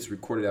like your shit's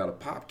recorded out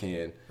of pop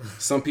can,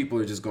 some people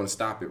are just going to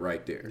stop it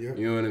right there. Yep.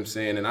 You know what I'm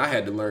saying? And I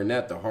had to learn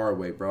that the hard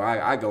way, bro.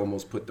 I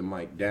almost put the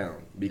mic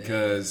down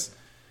because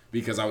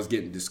I was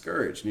getting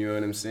discouraged. You know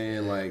what I'm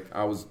saying? Like,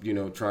 I was,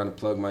 trying to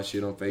plug my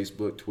shit on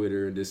Facebook,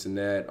 Twitter, this and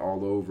that,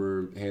 all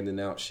over, handing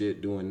out shit,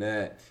 doing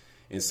that.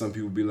 And some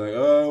people be like,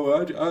 oh,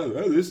 well,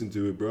 I listen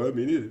to it, bro. I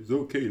mean, it's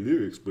okay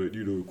lyrics, but,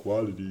 the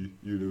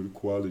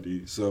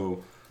quality.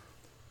 So,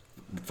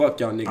 fuck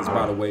y'all niggas,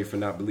 by the way, for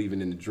not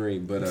believing in the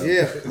dream. But but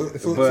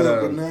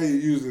now you're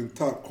using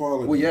top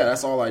quality. Well, yeah,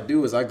 that's all I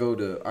do is I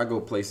go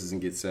places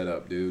and get set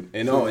up, dude.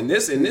 And and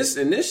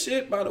this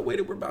shit, by the way,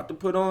 that we're about to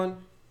put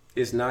on,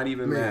 it's not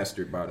even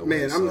mastered, by the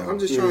way. Man, I'm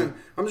just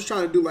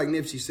trying to do like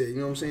Nipsey said. You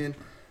know what I'm saying?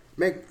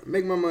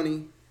 Make my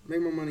money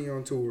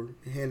on tour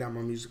and hand out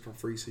my music for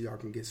free so y'all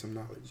can get some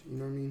knowledge. You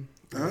know what I mean?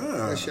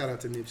 Let's shout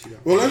out to Nipsey though.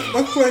 Well,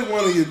 let's play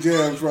one of your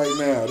jams right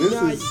now. This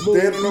is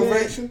Standing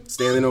Ovation.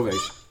 Standing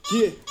Ovation.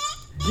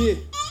 Yeah,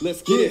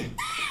 let's get it.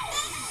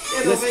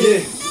 Let's get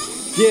it.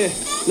 Yeah,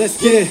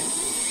 let's get it.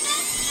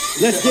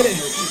 Let's get it,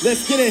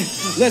 let's get it,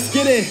 let's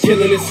get it.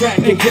 Killing this track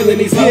and killing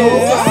these hoes.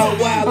 All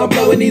while I'm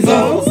blowing these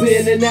hoes.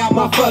 In and out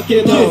my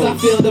fucking nose. I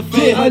feel the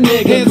fit, a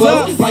nigga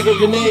close. Like a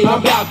grenade, I'm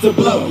about to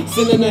blow.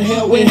 Sending to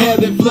hell with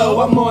heaven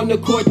flow. I'm on the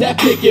court, that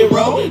pick and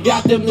roll.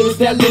 Got them lyrics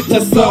that lift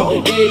the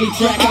soul. Any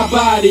track I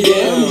body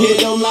them. Hit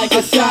them like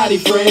a shoddy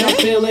friend. I'm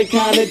feeling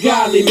kinda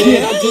godly,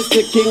 man. I'm just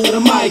the king with a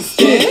mic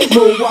stand.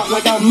 Moonwalk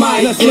like I'm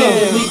Mike. Leave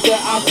the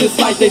out just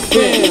like they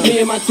spin. Me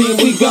and my team,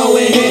 we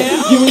going here.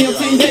 You and your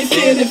team, they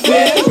standing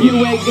fair.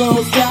 You ain't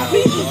gon' stop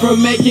me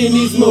from making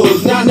these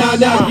moves. Nah.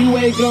 You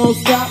ain't gon'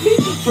 stop me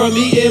from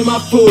eating my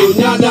food.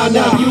 Nah.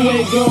 You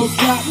ain't gon'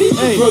 stop me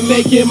from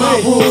making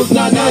my rules.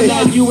 Nah.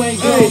 You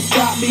ain't gon'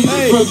 stop me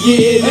from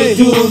getting it,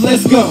 dude.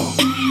 Let's go.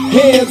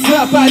 Hands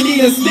up, I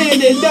need a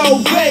standing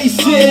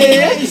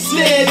ovation.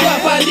 Stand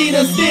up, I need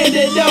a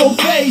standing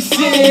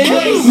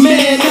ovation.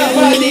 Man up,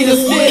 I need a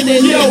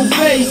standing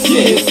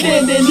ovation.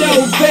 Standing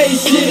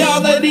ovation.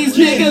 All of these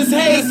niggas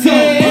hating.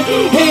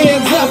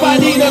 Hands up, I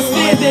need a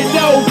standing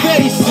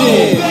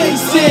ovation.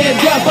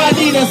 Stand up, I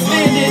need a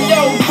standing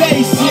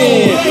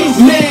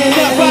ovation. Man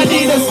up, I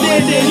need a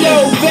standing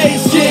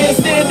ovation.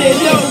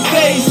 Standing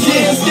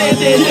ovation.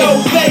 Standing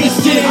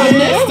ovation. I'm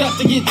next up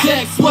to get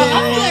checks. Why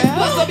I flex,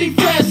 plus I be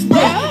fresh.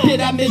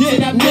 Did I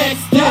mention I'm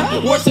next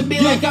up? Worship me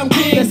like I'm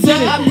king,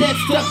 I'm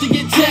next up to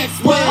get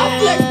checks, bro. I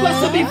flex plus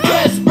to be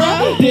fresh,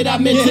 bro. Did I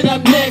mention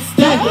I'm next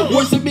up?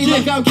 Worship me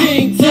like I'm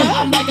king,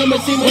 I'm like a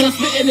machine when I'm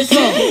spitting the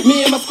shit.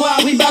 Me and my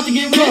squad, we about to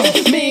get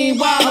rich.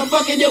 Meanwhile, I'm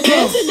fucking your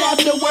bitch. And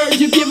afterwards,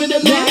 you giving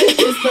them lick.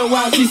 It's the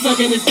while she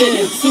sucking his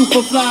dick.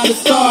 Super fly, the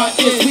star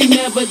is. We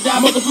never die,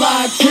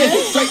 multiply, trip.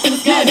 Straight to the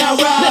sky, now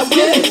ride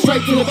with it.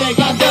 Straight to the bank,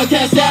 I done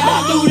cash out.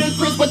 I do this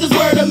Chris, but this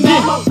word of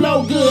mouth. My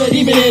flow good,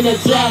 even in a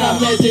drought.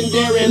 I'm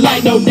legendary,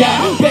 like no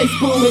doubt. Bass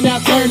booming, now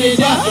turn it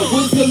up.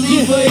 Wiz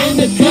Khalifa in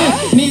the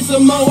cut. Need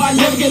some more, I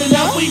never get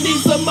enough. We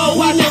need some more,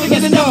 I never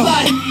get enough.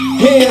 Like,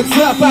 hands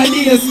up, I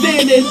need a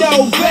standing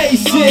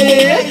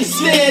ovation.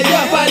 Stand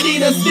up, I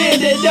need a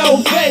standing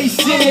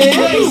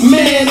ovation.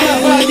 Man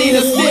up, I need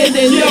a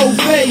standing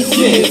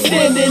ovation.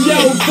 Standing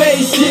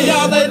ovation.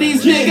 All of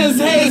these niggas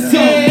hating.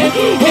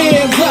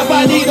 Hands up,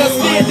 I need a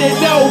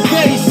standing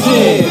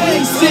ovation.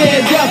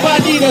 Stand up, I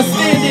need a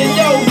standing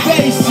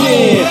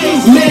ovation.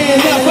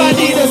 Man up, I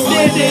need a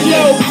standing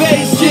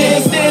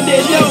ovation.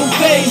 Standing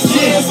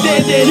ovation.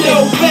 Standing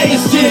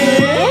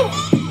ovation.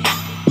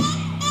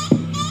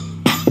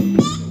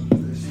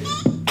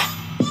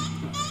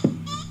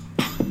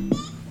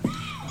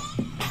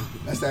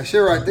 That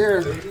shit right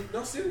there.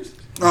 No, seriously.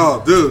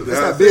 Oh, dude,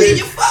 that's not big.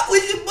 You fuck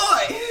with your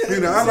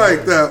boy. I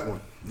like that one.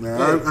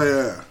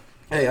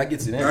 Hey, I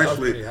get you that.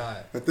 Actually, pretty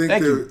high. I think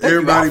Thank you. that Thank you,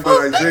 everybody Alpha.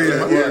 but Thank Isaiah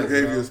you. here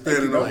gave you a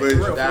standing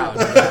ovation.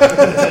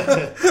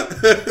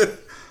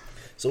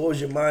 So what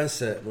was your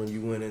mindset when you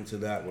went into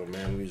that one,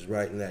 man? We was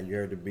writing that, you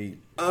heard the beat.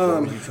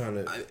 What were you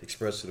trying to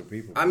express to the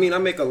people? I mean, I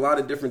make a lot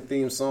of different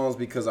theme songs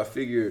because I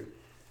figure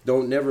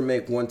don't never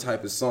make one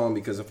type of song,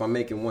 because if I'm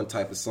making one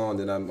type of song,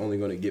 then I'm only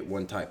going to get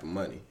one type of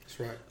money. That's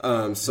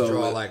right. So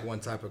Draw like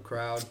one type of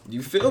crowd.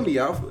 you feel me,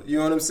 Alpha? You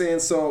know what I'm saying?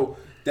 So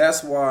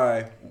that's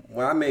why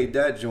when I made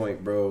that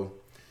joint, bro,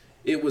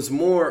 it was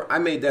more, I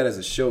made that as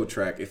a show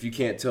track. If you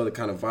can't tell the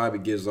kind of vibe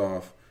it gives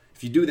off,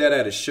 if you do that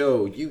at a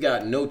show, you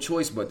got no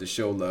choice but to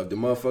show love. The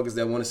motherfuckers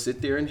that want to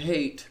sit there and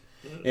hate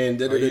and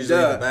usually in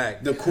the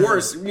back. the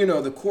chorus,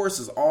 the chorus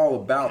is all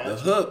about the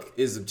hook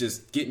is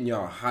just getting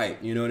y'all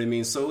hype. You know what I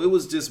mean? So it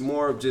was just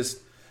more of just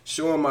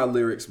showing my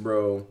lyrics,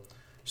 bro,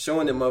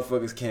 showing that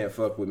motherfuckers can't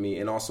fuck with me,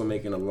 and also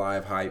making a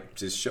live hype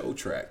just show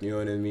track. You know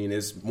what I mean?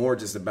 It's more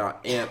just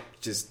about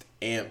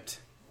amped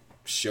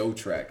show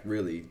track,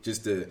 really,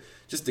 just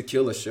to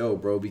kill a show,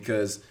 bro.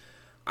 Because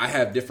I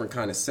have different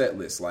kind of set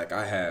lists. Like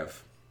I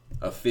have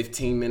a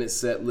 15-minute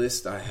set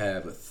list, I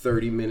have a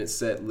 30-minute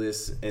set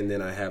list, and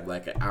then I have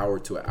like an hour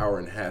to an hour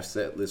and a half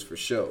set list for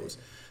shows.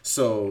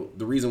 So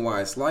the reason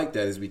why it's like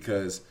that is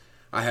because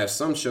I have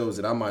some shows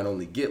that I might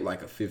only get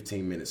like a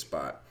 15-minute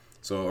spot.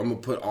 So I'm gonna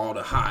put all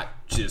the hot,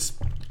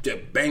 just the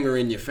banger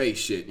in your face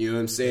shit. You know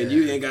what I'm saying? Yeah.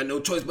 You ain't got no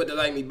choice but to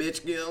like me,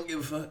 bitch. I don't give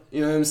a fuck.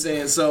 You know what I'm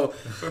saying? So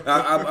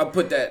I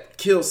put that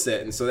kill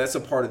set, and so that's a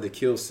part of the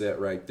kill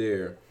set right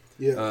there.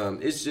 Yeah.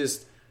 It's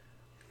just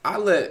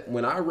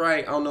when I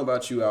write, I don't know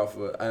about you,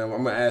 Alpha. I'm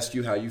gonna ask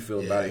you how you feel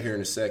about it here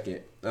in a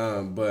second.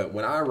 But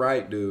when I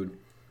write, dude,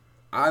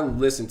 I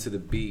listen to the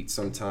beat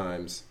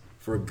sometimes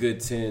for a good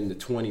 10 to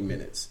 20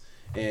 minutes,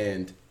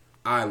 and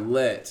I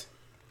let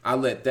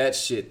that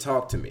shit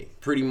talk to me.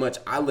 Pretty much,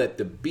 I let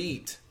the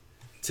beat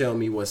tell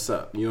me what's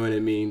up. You know what I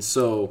mean?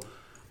 So,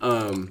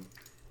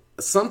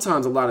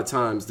 sometimes, a lot of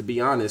times, to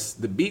be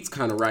honest, the beats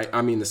kind of write.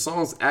 I mean, the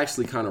songs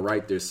actually kind of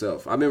write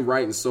themselves. I've been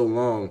writing so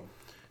long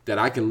that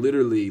I can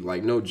literally,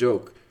 like, no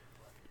joke,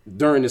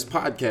 during this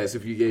podcast,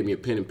 if you gave me a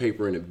pen and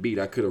paper and a beat,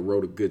 I could have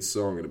wrote a good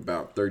song in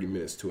about 30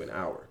 minutes to an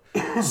hour.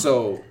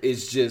 So it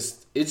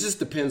just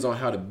depends on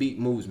how the beat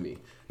moves me.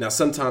 Now,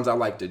 sometimes I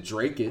like to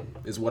Drake it,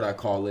 is what I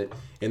call it,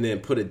 and then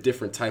put a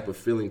different type of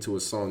feeling to a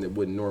song that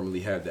wouldn't normally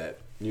have that,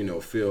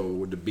 feel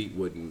where the beat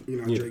wouldn't.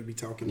 Drake be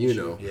talking.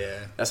 Yeah,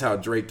 that's how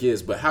Drake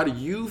is. But how do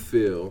you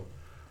feel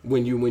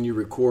when you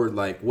record?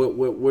 Like,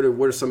 what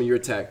are some of your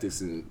tactics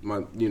and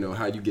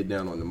how you get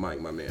down on the mic,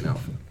 my man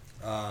Alpha?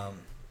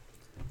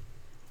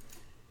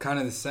 Kind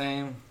of the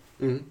same,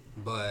 Mm-hmm.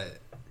 but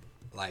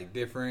like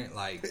different.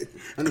 Like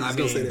I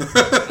mean,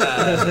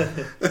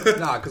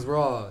 because we're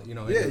all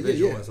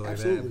individual and stuff like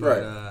absolutely. that.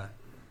 But Right.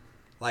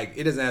 like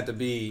it doesn't have to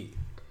be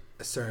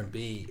a certain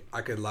beat.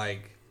 I could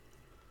like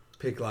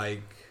pick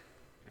like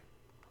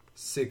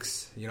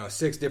six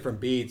different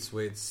beats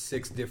with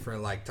 6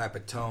 different like type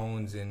of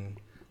tones and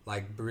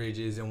like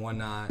bridges and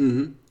whatnot,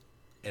 Mm-hmm.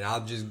 and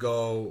I'll just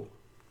go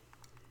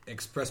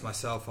express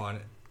myself on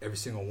every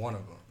single one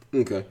of them.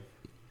 Okay.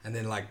 And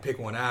then like pick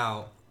one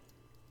out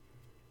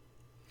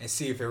and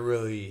see if it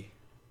really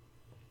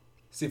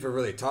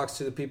talks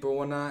to the people or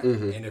whatnot.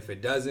 Mm-hmm. And if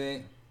it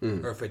doesn't,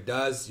 or if it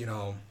does,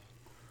 it'll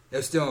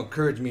still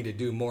encourage me to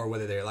do more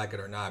whether they like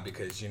it or not,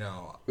 because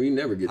We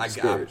never get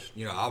discouraged.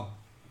 I'll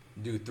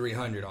do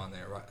 300 on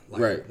there, right?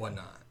 Like Right.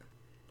 whatnot.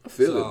 I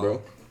feel it,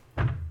 bro.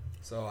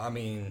 So I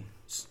mean,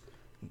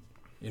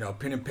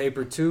 pen and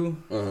paper too.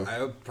 Uh-huh.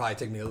 It would probably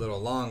take me a little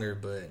longer,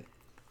 but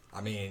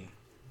I mean,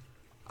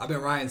 I've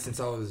been writing since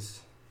I was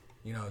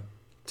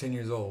 10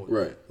 years old,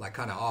 Right. Like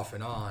kind of off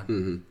and on.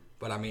 Mm-hmm.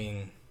 But I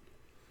mean,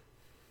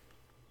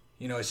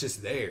 it's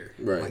just there,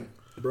 Right. Like,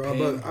 Bro,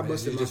 pen, I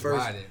busted you my just first.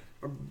 write it.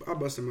 I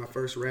busted my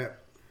first rap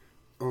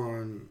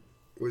on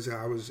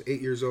I was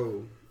 8 years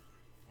old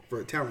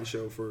for a talent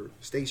show for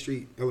State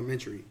Street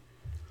Elementary. You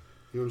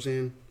know what I'm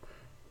saying?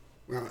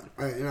 Well,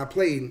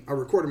 I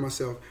recorded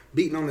myself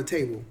beating on the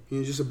table.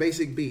 Just a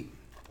basic beat.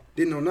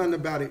 Didn't know nothing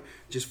about it,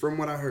 just from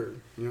what I heard.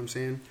 You know what I'm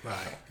saying?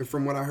 Right. And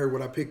from what I heard,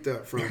 what I picked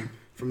up from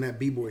that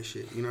b-boy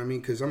shit. You know what I mean?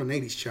 Because I'm an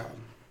 80s child.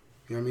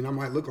 You know what I mean? I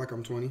might look like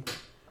I'm 20. You know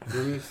what I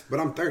mean? But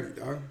I'm 30, dog.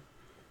 You know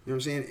what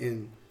I'm saying?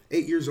 And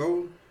 8 years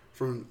old,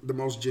 from the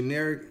most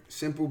generic,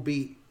 simple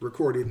beat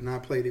recorded, and I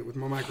played it with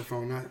my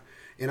microphone.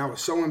 And I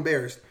was so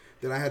embarrassed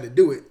that I had to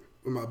do it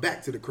with my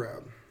back to the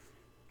crowd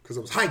because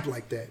I was hyped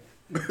like that.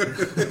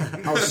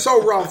 I was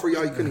so raw for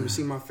y'all, you couldn't even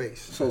see my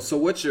face. So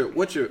what's your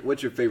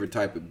favorite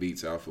type of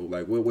beats, Alpha?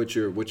 Like what's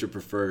your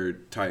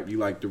preferred type? You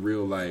like the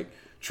real like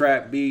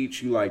trap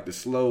beats? You like the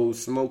slow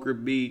smoker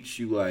beats?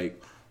 You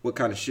like what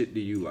kind of shit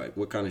do you like?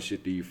 What kind of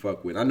shit do you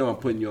fuck with? I know I'm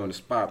putting you on the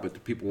spot, but the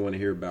people want to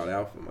hear about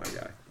Alpha, my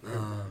guy.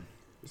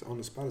 It's on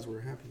the spot is where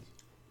it happens.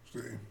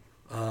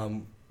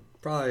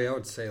 Probably I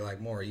would say like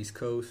more East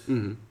Coast,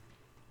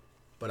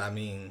 but I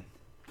mean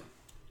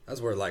that's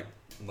where like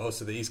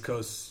most of the East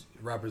Coast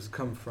rappers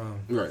come from,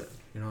 Right.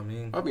 You know what I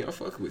mean? I mean, I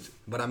fuck with you.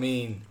 But I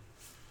mean,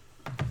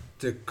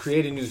 to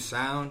create a new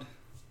sound,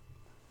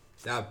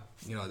 that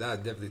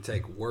would definitely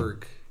take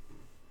work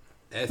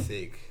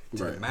ethic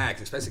to the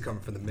max, especially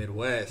coming from the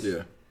Midwest.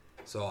 Yeah.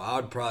 So I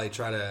would probably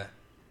try to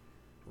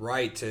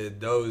write to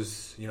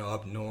those,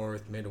 up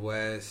north,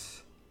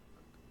 Midwest,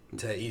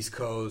 to East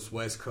Coast,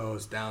 West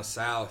Coast, down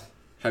south.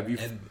 Have you?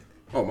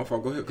 Oh, my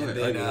fault. Go ahead. And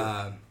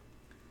then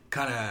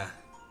kind of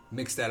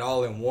mix that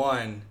all in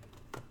one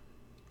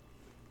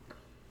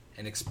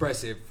and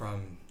express it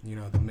from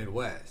the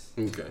Midwest.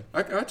 Okay,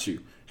 I got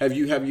you. Have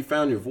you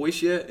found your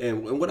voice yet?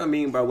 And what I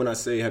mean by when I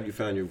say have you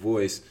found your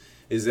voice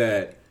is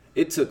that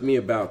it took me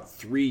about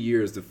 3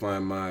 years to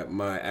find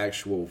my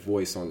actual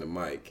voice on the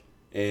mic.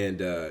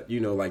 And,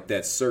 like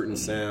that certain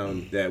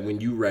sound that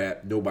when you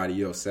rap,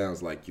 nobody else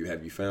sounds like you.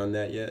 Have you found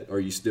that yet? Or are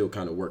you still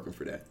kind of working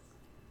for that?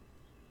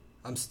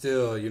 I'm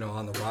still,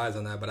 on the rise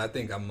on that, but I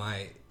think I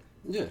might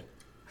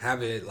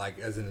have it like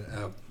as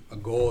a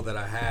goal that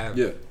I have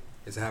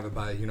is to have it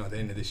by, the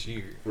end of this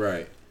year.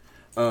 Right.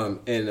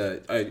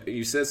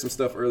 You said some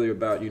stuff earlier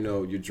about,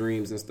 your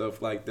dreams and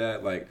stuff like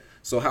that. Like,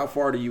 so how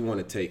far do you want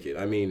to take it?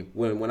 I mean,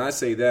 when I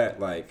say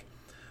that, like,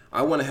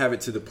 I want to have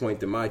it to the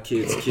point that my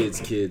kids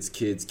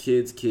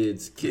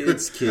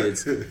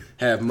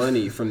have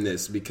money from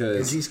this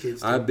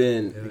because I've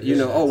been,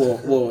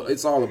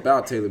 it's all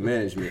about Taylor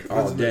management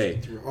all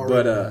day.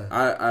 But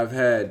I've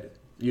had,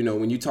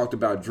 when you talked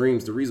about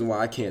dreams, the reason why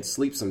I can't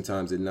sleep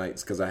sometimes at night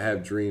is because I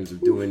have dreams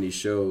of doing these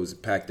shows,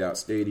 packed out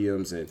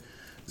stadiums and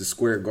the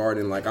Square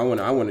Garden. Like I want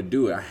to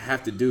do it. I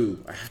have to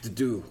do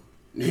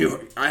New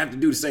York. I have to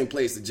do the same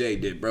place that Jay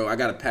did, bro. I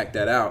got to pack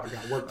that out.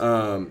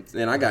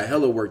 And I got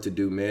hella work to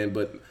do, man.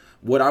 But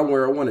where I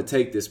want to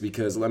take this,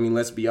 because,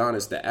 let's be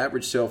honest, the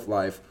average shelf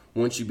life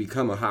once you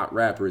become a hot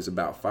rapper is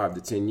about 5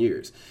 to 10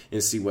 years.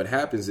 And see, what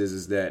happens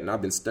is that, and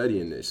I've been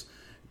studying this,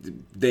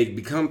 they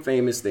become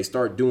famous, they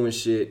start doing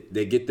shit,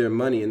 they get their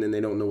money, and then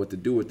they don't know what to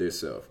do with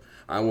themselves.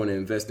 I want to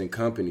invest in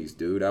companies,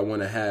 dude. I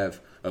want to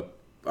have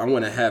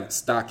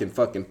stock in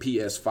fucking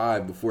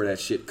PS5 before that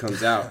shit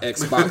comes out.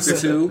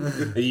 Xbox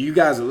 2. You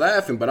guys are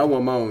laughing, but I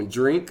want my own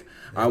drink.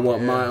 I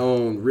want my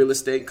own real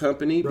estate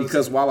company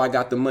because while I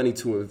got the money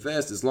to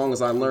invest, as long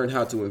as I learn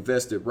how to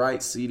invest it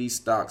right, CD,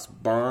 stocks,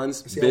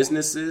 bonds,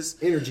 businesses.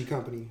 Energy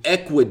company.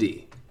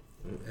 Equity.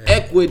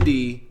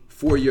 Equity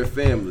for your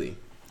family.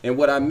 And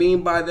what I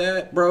mean by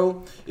that,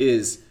 bro,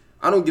 is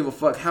I don't give a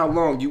fuck how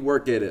long you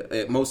work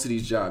at most of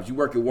these jobs. You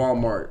work at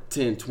Walmart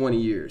 10,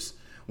 20 years.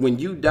 When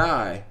you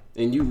die,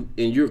 and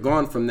you're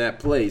gone from that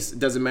place, it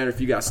doesn't matter if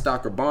you got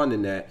stock or bond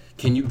in that.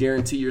 Can you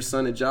guarantee your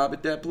son a job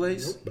at that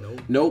place?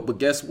 Nope. But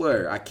guess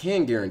what? I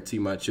can guarantee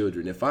my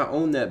children. If I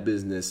own that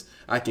business,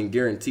 I can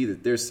guarantee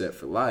that they're set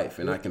for life,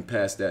 and I can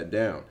pass that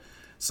down.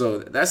 So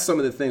that's some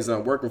of the things that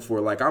I'm working for.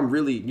 Like, I'm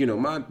really,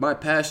 my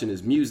passion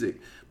is music,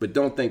 but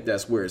don't think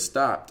that's where it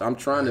stopped. I'm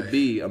trying to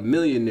be a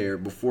millionaire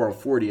before I'm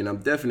 40, and I'm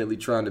definitely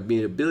trying to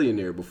be a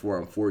billionaire before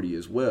I'm 40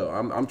 as well.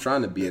 I'm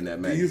trying to be in that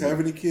magazine. Do you have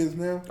any kids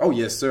now? Oh,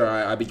 yes, sir.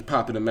 I be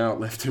popping them out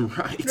left and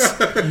right.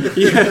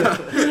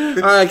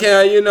 I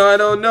can't, I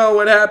don't know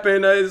what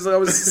happened. I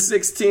was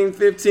 16,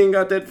 15,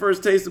 got that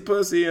first taste of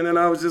pussy, and then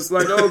I was just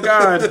like, oh,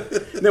 God.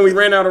 And then we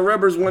ran out of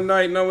rubbers one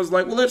night, and I was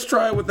like, well, let's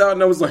try it without.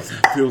 And I was like,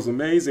 that feels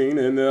amazing.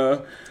 And, you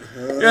know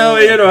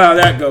how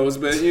that goes,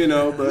 but, yeah, you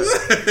know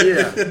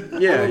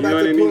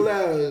what I mean?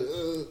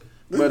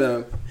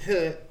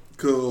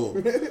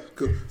 Cool.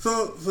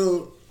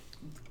 So,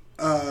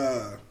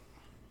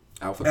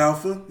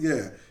 Alpha,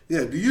 yeah.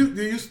 Do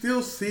you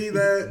still see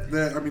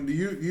that? I mean, do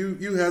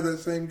you have that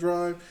same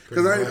drive?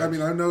 Because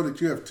I know that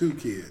you have 2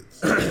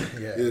 kids.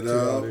 Yeah, 2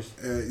 daughters.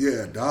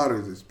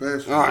 Daughters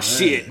especially. Oh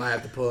shit! Might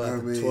have to pull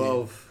out the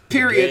 12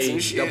 periods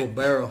and shit. Double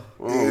barrel.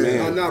 Oh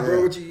man! No,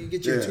 bro. You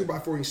get your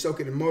 2x4 and you soak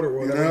it in motor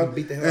oil. And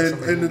beat the hell out of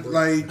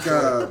somebody.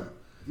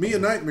 Me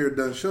and Nightmare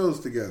done shows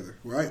together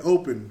where I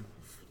opened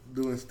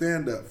doing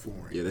stand up for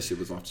him. Yeah, that shit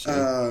was off the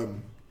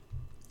chain.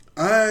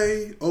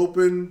 I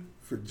opened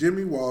for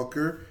Jimmy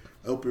Walker.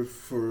 Opened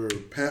for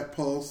Pat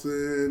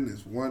Paulson.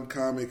 There's one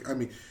comic.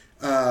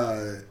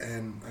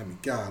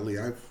 Golly,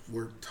 I've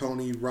worked.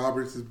 Tony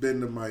Roberts has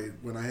been to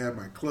when I had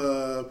my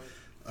club.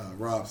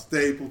 Rob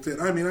Stapleton.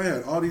 I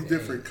had all these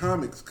different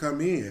comics come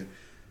in.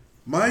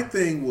 My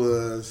thing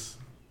was,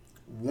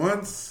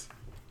 once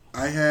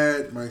I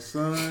had my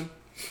son,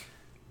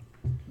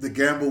 the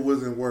gamble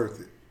wasn't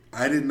worth it.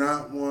 I did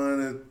not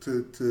want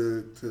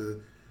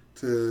to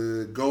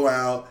go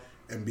out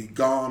and be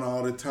gone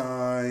all the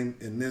time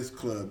in this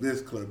club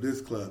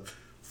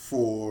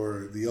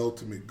for the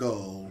ultimate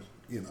goal,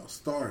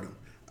 stardom.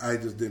 I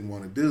just didn't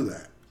want to do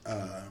that.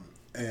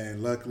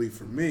 And luckily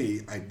for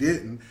me, I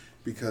didn't,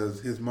 because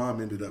his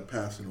mom ended up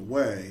passing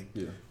away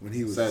when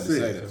he was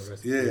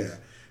 6. Yeah.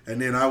 And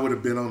then I would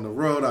have been on the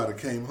road. I'd have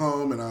came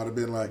home and I would have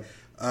been like,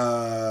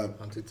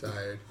 I'm too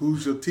tired.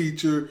 Who's your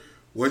teacher?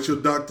 What's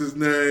your doctor's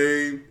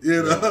name?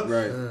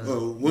 Right.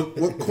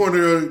 What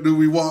corner do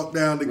we walk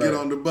down to get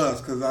on the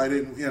bus? Because I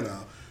didn't,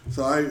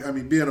 So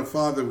being a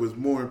father was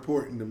more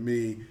important to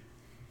me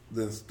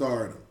than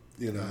stardom,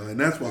 And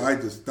that's why I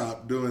just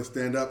stopped doing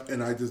stand up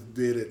and I just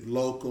did it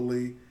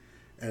locally.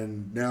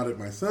 And now that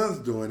my son's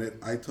doing it,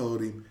 I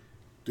told him,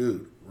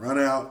 dude, run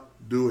out,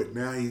 do it.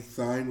 Now he's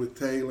signed with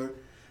Taylor.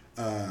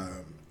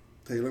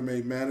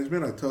 TaylorMade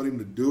Management. I told him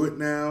to do it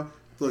now.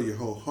 Throw your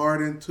whole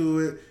heart into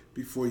it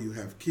before you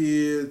have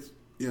kids,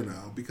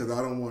 because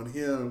I don't want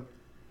him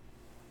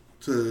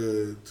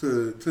to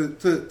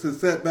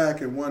set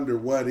back and wonder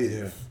what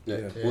if.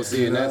 Yeah. Well,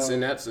 see, and that's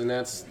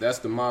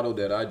the model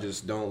that I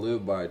just don't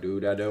live by,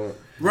 dude. I don't.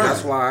 Right.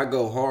 That's why I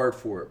go hard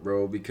for it,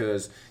 bro.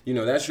 Because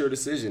that's your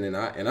decision, and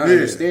I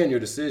understand your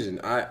decision.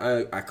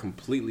 I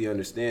completely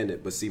understand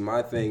it. But see,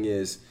 my thing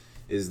is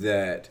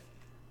that.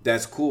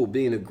 That's cool.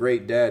 Being a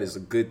great dad is a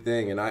good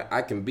thing, and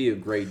I can be a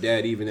great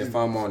dad even if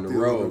I'm on the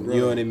road. You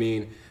know what I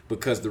mean?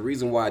 Because the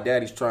reason why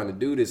Daddy's trying to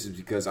do this is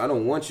because I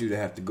don't want you to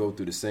have to go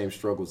through the same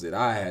struggles that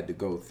I had to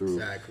go through.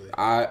 Exactly.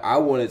 I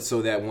want it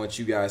so that once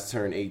you guys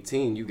turn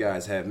 18, you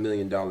guys have $1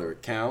 million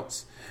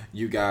accounts.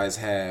 You guys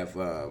have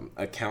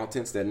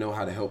accountants that know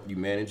how to help you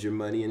manage your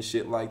money and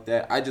shit like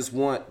that. I just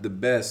want the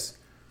best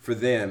for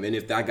them, and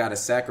if I got to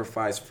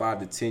sacrifice 5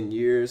 to 10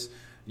 years,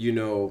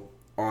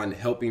 on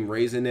helping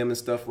raising them and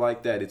stuff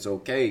like that, it's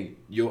okay.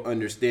 You'll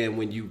understand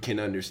when you can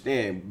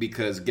understand,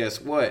 because guess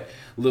what?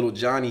 Little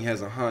Johnny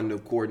has a Honda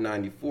Accord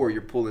 94.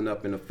 You're pulling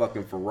up in a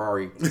fucking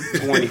Ferrari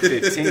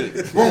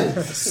 2015.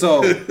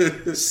 so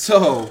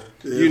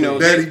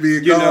Daddy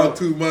being gone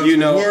 2 months.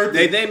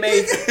 They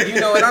may,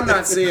 and I'm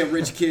not saying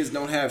rich kids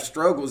don't have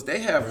struggles. They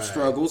have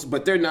struggles,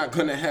 but they're not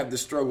going to have the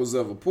struggles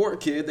of a poor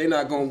kid. They're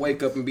not going to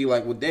wake up and be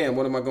like, well, damn,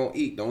 what am I going to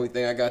eat? The only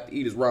thing I got to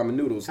eat is ramen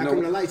noodles. No,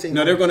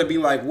 they're going to be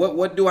like,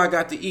 what do I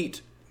got to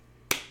eat?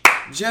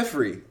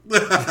 Jeffrey.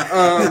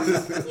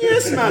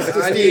 Yes,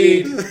 Master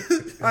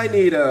Steve. I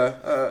need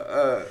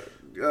a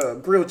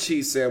grilled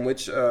cheese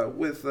sandwich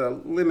with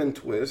a lemon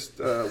twist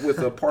with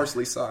a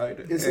parsley side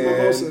and some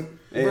mimosa.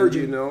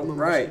 Virgin,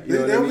 right?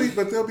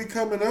 But they'll be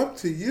coming up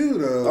to you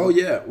though. Oh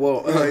yeah, well,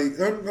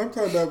 I'm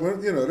talking about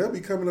when they'll be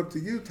coming up to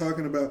you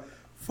talking about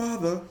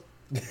Father.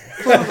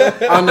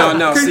 Oh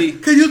no!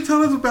 Can you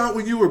tell us about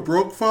when you were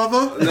broke,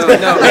 Father? No.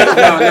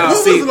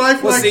 What was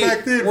life like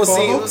back then,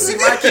 Father? See,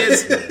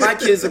 my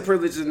kids are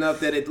privileged enough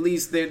that at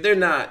least they're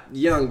not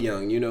young.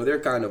 They're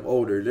kind of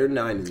older. They're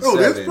 9 and 7. Oh,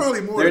 that's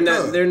probably more.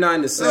 They're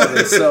 9 to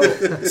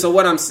 7. So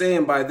what I'm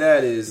saying by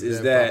that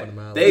is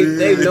that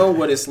they know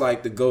what it's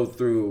like to go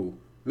through.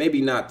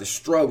 Maybe not the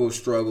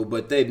struggle,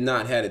 but they've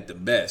not had it the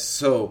best.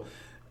 So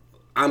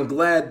I'm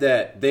glad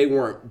that they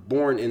weren't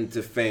born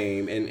into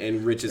fame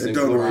and riches and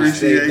glory.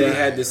 They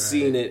had to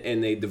see it,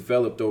 and they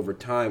developed over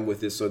time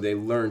with it, so they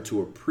learned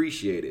to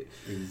appreciate it.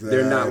 Exactly.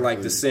 They're not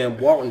like the Sam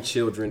Walton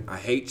children. I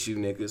hate you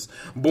niggas.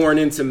 Born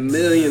into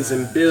millions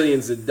and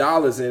billions of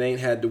dollars and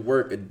ain't had to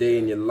work a day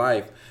in your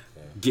life.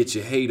 Get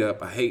your hate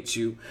up. I hate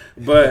you.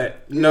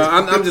 But no,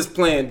 I'm just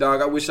playing,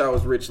 dog. I wish I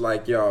was rich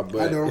like y'all.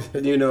 But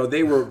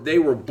they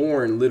were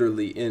born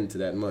literally into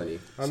that money.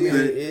 I mean,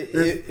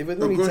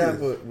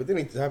 with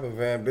any type of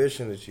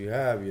ambition that you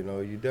have,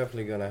 you're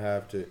definitely gonna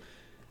have to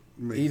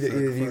either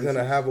you're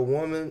gonna have a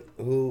woman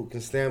who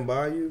can stand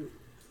by you,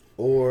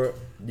 or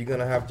you're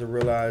gonna have to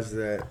realize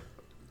that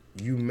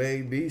you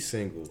may be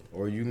single,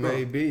 or you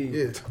may be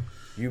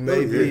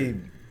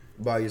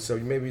by yourself.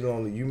 You may be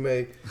lonely. You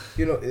may,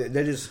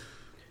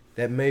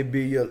 that may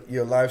be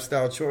your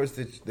lifestyle choice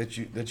that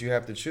you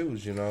have to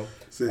choose. Bro,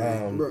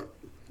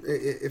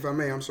 if I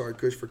may, I'm sorry,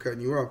 Kush, for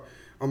cutting you off.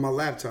 On my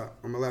laptop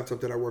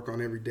that I work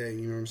on every day,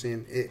 you know what I'm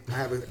saying? I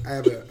have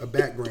a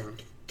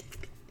background.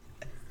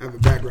 I have a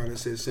background that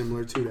says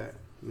similar to that.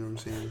 You know what I'm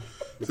saying?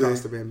 The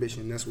cost of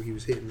ambition. That's what he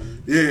was hitting.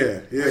 Man.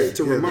 Yeah.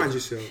 To remind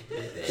yourself.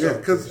 Yeah,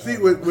 because see,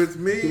 with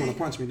me, you want to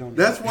punch me, don't you?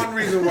 That's one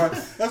reason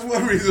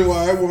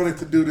why I wanted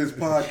to do this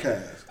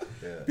podcast.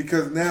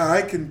 Because now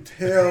I can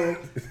tell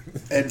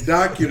and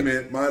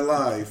document my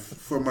life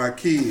for my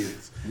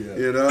kids,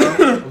 and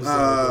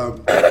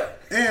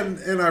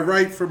I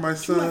write for my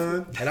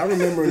son. And I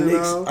remember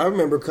I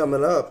remember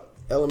coming up,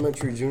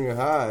 elementary, junior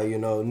high.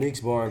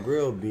 Nick's Bar and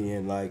Grill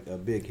being like a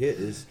big hit.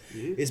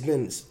 It's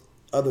been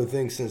other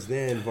things since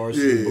then,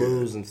 Varsity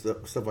Blues and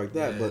stuff like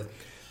that. But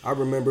I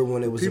remember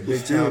when it was a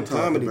big time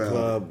comedy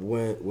club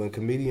when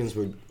comedians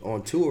were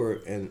on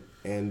tour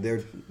and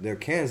their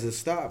Kansas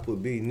stop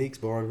would be Neek's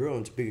Bar and Grill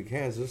in Topeka,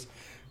 Kansas,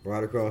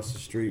 right across the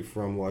street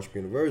from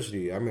Washington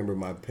University. I remember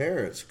my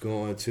parents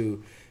going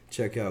to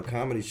check out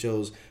comedy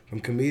shows from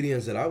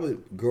comedians that I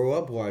would grow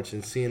up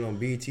watching, seeing on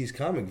BET's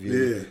Comic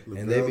View. Yeah,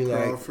 and they'd be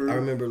Crawford. I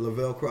remember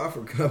Lavelle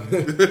Crawford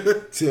coming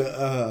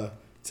to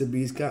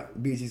BET's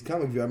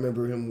Comic View. I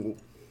remember him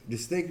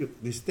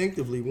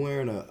distinctively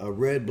wearing a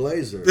red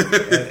blazer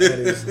at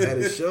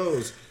his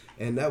shows,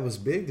 and that was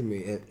big to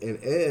me. And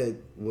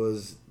Ed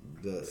was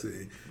I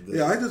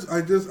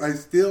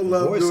still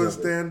love doing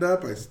stand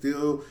up. I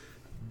still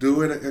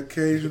do it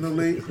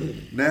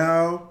occasionally.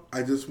 Now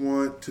I just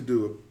want to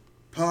do a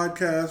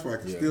podcast where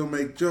I can still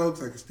make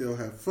jokes, I can still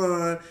have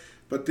fun,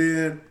 but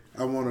then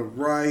I want to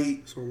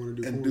write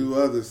and do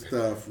other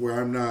stuff where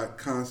I'm not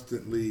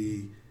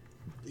constantly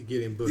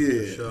getting booked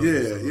for shows.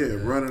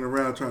 running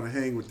around trying to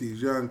hang with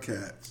these young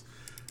cats.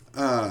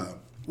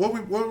 What we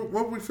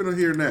finna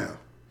hear now?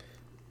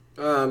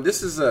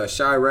 This is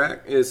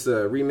Chirac. It's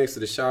a remix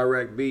of the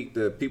Chirac beat.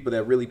 The people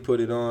that really put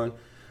it on,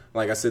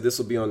 like I said, this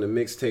will be on the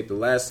mixtape. The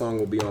last song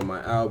will be on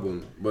my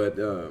album. But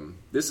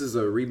this is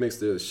a remix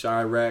to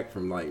Chirac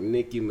from like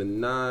Nicki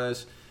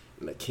Minaj.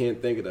 And I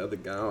can't think of the other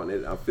guy on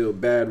it. I feel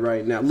bad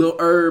right now. Lil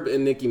Herb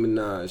and Nicki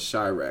Minaj,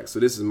 Chirac. So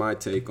this is my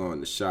take on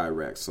the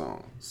Chirac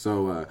song.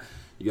 So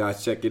you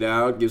guys check it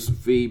out. Give some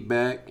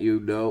feedback. You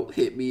know,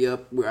 hit me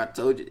up where I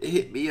told you to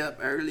hit me up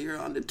earlier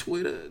on the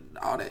Twitter.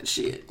 All that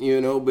shit.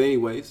 You know, but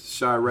anyways,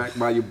 Chirac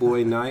by your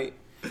boy Knight.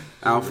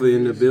 Alpha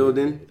in the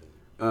building.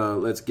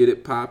 Let's get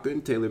it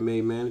popping. Taylor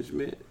Made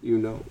Management. You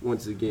know,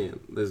 once again,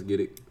 let's get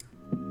it.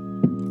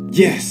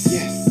 Yes.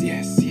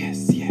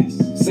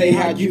 Say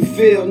how you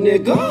feel,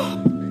 nigga.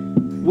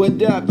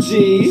 What up,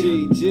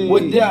 G?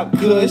 What up,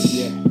 Kush?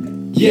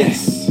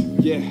 Yes.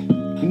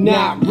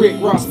 Not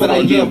Rick Ross, but I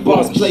am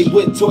boss. Play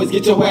with toys,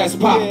 get your ass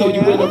popped. Throw you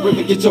in a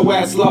river, get your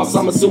ass lost.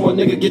 I'm a sumo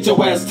nigga, get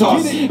your ass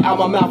tossed. Out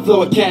my mouth,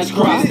 flow a cash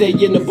cross. Stay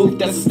in the booth,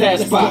 that's a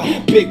stash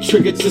spot. Big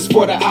trigger just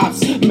for the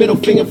ops. Middle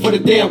finger for the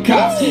damn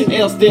cops.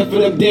 L stand for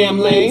them damn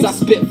lanes. I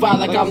spit fire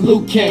like I'm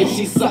Luke Cage.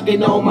 She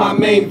sucking on my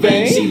main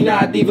vein. She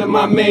not even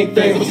my main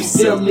thing, but she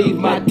still leave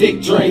my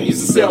dick drain.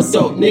 Used to sell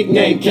dope,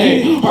 nickname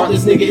Kane.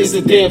 Heartless nigga, it's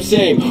a damn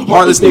shame.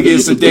 Heartless nigga,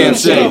 it's a damn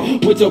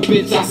shame. With your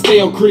bitch, I stay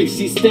on creep.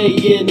 She stay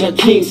in her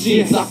king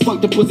sheets. I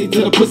fuck the pussy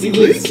till the pussy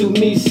leaks. To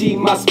me, she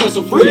my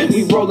special freak.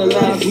 We rollin'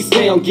 lines, we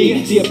stay on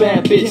geek. She a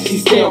bad bitch, she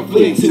stay on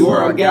fleek. To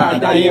her I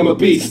God, I am a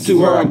beast.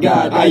 To her I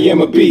God, I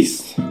am a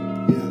beast. Let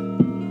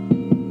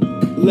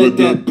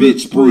that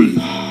bitch breathe.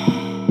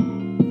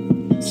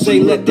 Say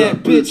let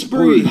that bitch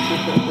breathe.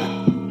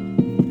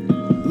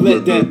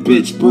 Let that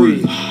bitch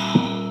breathe.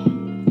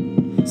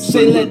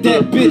 Say let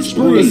that bitch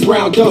breathe. It's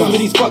round up with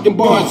these fucking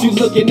bars. You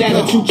looking at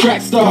a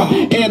 2-track star,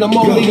 and I'm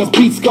only a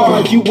beat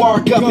scar. You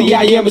are guppy,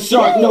 I am a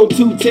shark. No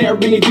two tear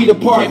really beat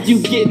apart. You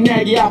get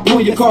naggy, I'll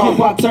pull your car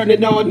while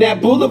turning on that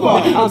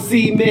boulevard. I'm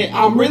cement,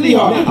 I'm really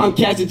hard. I'm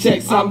cashing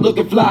checks, I'm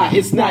looking fly.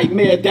 It's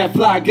nightmare, that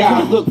fly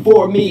guy. Look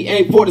for me,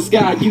 aim for the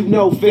sky. You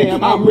know,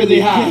 fam, I'm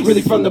really high.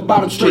 Really from the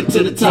bottom straight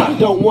to the top.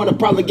 Don't want a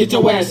problem, get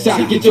your ass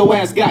shot. Get your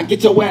ass got,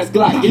 get your ass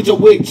glock. Get your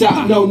wig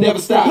chopped, no, never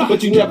stop.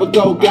 But you never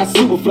go, got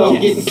super flow.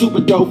 Getting super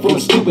dope from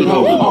a stupid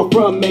hoe. I'm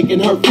from making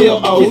her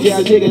feel old. Yeah,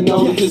 a nigga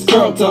known to just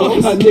curl toe.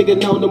 A nigga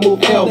known to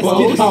move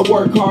elbow. I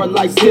work hard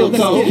like steel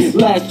toe.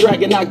 Last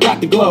dragon, I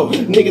got the glow.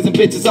 Niggas and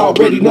bitches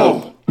already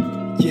know.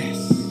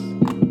 Yes.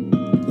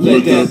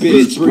 Let that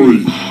bitch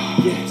breathe.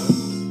 Yes.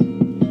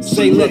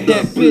 Say let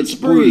that bitch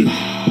breathe.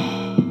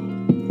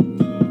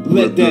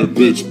 Let that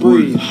bitch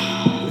breathe.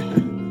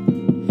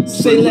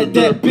 Say let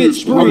that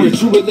bitch breathe. I'm a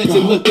true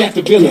religion, look at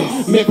the villain.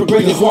 Man for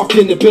greatness walked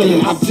in the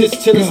building. I'm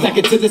just chillin',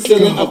 stacking to the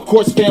ceiling. Of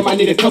course, fam, I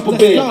need a couple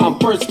billion. I'm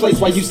first place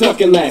while you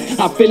stuck in last.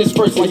 I finish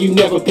first while you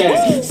never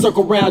pass.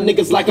 Circle round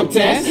niggas like I'm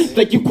tasked.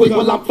 Think you quick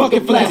while I'm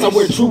fucking flash. I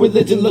wear true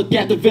religion, look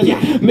at the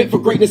villain. Meant for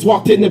greatness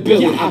walked in the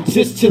building. I'm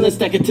just chillin',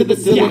 stacking to the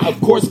ceiling.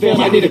 Of course, fam,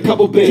 I need a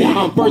couple billion.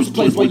 I'm first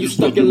place while you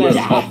stuck in last.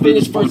 I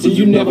finish first and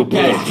you never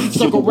pass.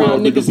 Circle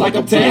round niggas like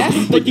I'm tasked.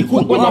 Think you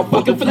quick while I'm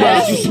fucking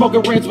flash. You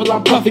smoking ranch while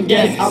I'm puffing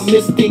gas. I'm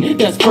Mystique.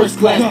 That's first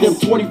class. Them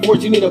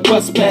 24s, you need a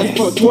bus pass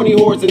for 20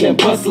 whores and then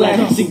bus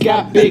last. She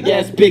got big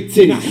ass, big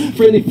titties.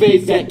 Friendly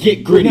face that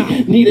get gritty.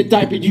 Need a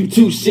diaper, you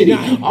too shitty.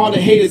 All the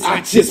haters,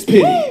 I just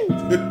pity.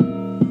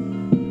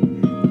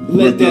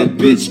 Let that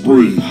bitch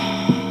breathe.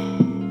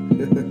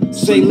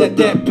 Say let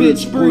that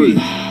bitch breathe.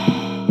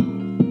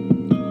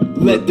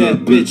 Let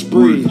that bitch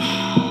breathe.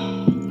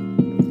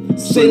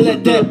 Say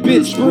let that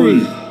bitch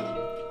breathe.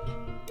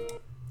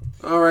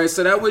 All right,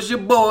 so that was your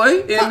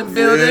boy in the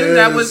building.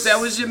 Yes. That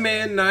was your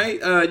man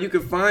Knight. You can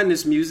find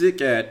this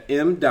music at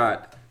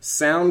m.soundcloud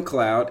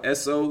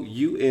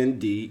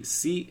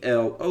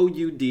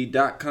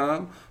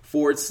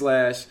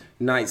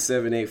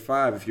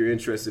soundcloud.com/Knight785 if you're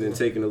interested in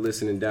taking a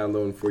listen and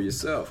downloading for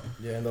yourself.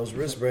 Yeah, and those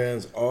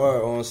wristbands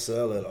are on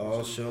sale at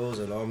all shows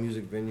and all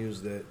music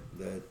venues that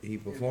he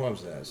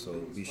performs at. So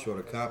be sure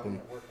to cop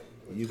them.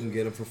 You can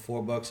get them for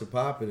 $4 a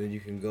pop, and then you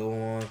can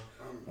go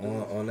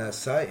on that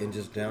site and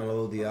just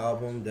download the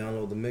album,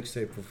 download the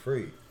mixtape for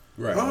free.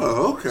 Right.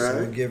 Oh, okay. So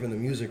we're giving the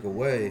music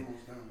away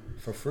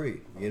for free,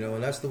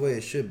 and that's the way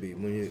it should be.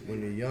 When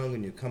you're young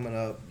and you're coming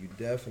up, you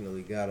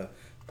definitely gotta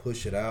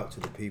push it out to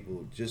the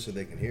people just so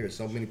they can hear it.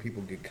 So many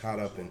people get caught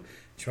up in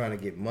trying to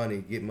get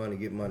money. I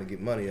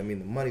mean,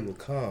 the money will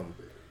come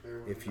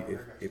if you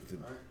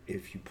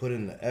put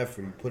in the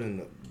effort, you put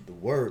in the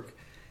work,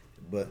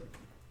 but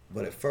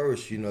at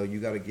first, you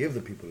got to give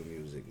the people the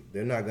music.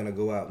 They're not gonna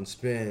go out and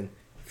spend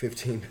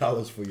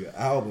 $15 for your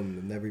album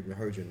and never even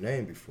heard your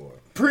name before.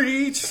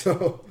 Preach.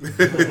 So,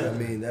 I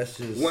mean, that's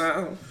just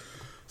wow.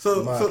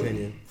 My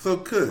opinion. So,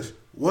 Kush,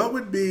 what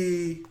would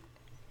be,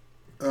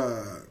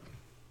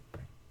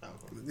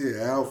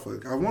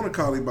 Alpha? I want to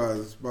call him by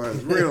his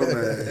real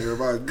name or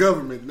by his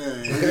government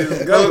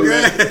name.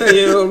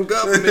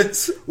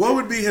 Government. What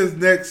would be his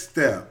next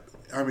step?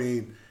 I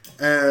mean,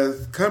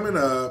 as coming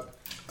up,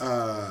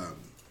 I'm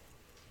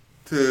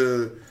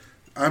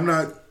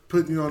not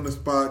putting you on the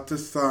spot to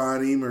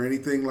sign him or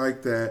anything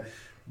like that,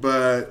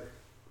 but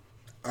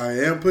I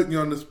am putting you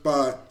on the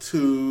spot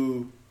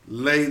to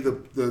lay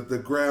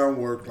the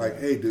groundwork. Like,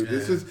 hey, dude,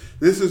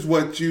 this is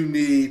what you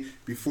need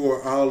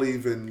before I'll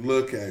even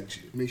look at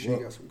you. Make sure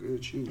you got some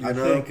good shoes. I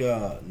think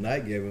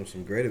Knight gave him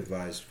some great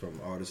advice from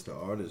artist to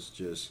artist,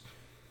 just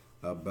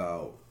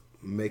about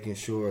making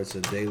sure it's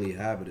a daily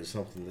habit. It's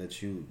something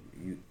that you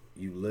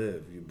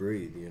live, you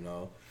breathe.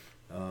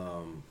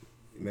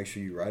 Make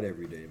sure you write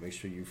every day. Make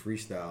sure you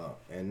freestyle,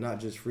 and not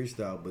just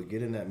freestyle, but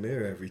get in that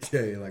mirror every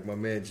day. Like my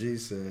man G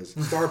says,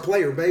 star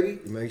player, baby.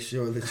 Make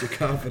sure that you're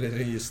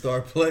confident in your star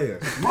player.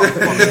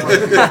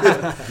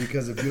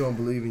 Because if you don't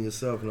believe in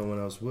yourself, no one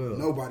else will.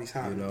 Nobody's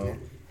high.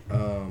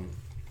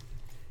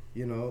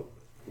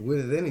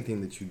 With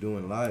anything that you do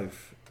in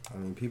life, I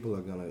mean, people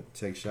are gonna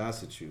take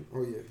shots at you.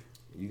 Oh yeah.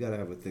 You gotta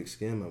have a thick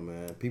skin, my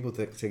man. People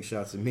take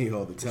shots at me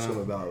all the time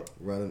about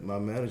running my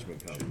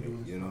management company.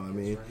 You know what I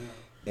mean?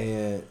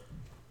 And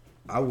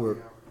I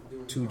work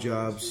 2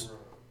 jobs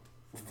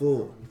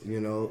full,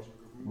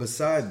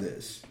 beside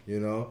this,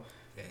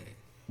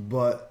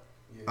 But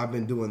I've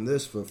been doing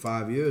this for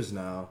 5 years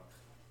now,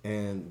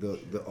 and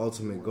the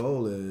ultimate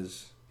goal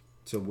is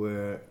to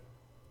where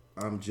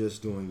I'm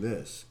just doing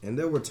this. And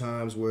there were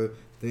times where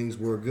things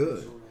were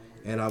good,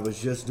 and I was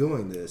just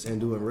doing this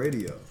and doing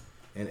radio.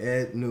 And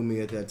Ed knew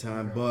me at that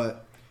time,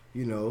 but,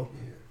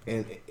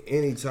 in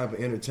any type of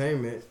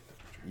entertainment,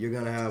 you're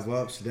going to have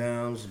ups,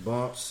 downs,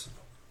 bumps,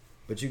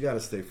 but you got to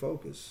stay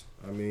focused.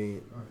 I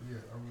mean,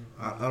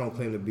 I don't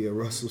claim to be a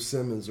Russell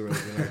Simmons or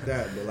anything like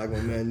that, but like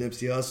my man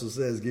Nipsey Hussle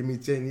says, give me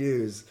 10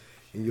 years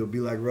and you'll be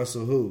like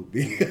Russell who?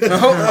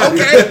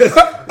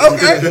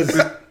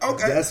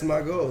 Okay. That's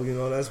my goal,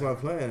 that's my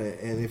plan.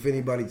 And if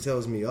anybody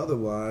tells me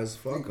otherwise,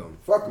 fuck them.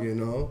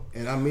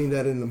 And I mean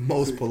that in the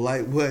most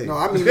polite way. No,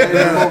 I mean that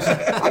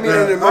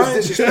in the most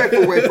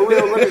disrespectful way. For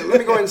real, let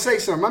me go ahead and say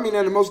something. I mean that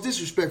in the most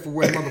disrespectful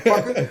way,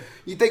 motherfucker.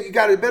 You think you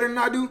got it better than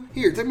I do?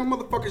 Here, take my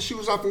motherfucking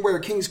shoes off and wear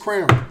a king's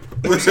crown. You know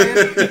what I'm saying?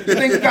 You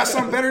think you got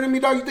something better than me,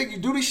 dog? You think you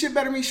do this shit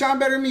better than me, shine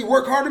better than me,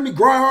 work harder than me,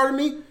 grind harder than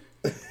me?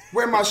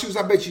 Wear my shoes,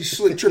 I bet you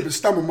slip, trip, and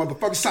stumble,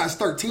 motherfucker. Size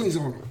 13s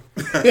on them.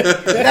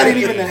 That ain't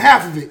even the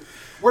half of it.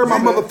 Wear my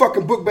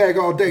motherfucking book bag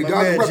all day,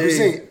 dog.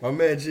 Represent. My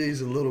man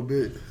G's a little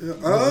bit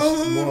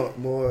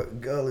more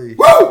gully.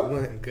 Woo!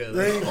 On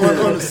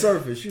the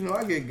surface,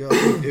 I get gully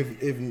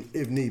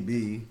if need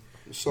be.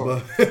 So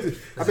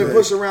I've been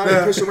pushing around my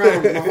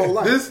whole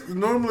life. This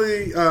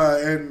normally,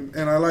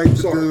 and I like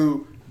to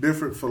do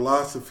different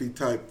philosophy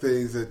type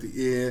things at the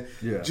end.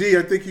 Yeah. Gee,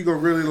 I think you're gonna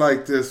really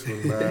like this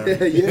one, man.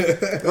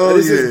 Yeah. Oh,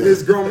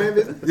 this grown man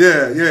business?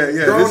 Yeah.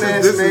 Grown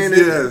ass man.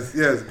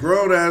 Yes.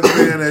 Grown ass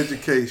man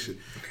education.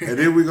 And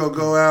then we're going to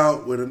go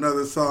out with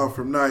another song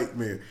from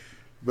Nightmare.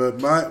 But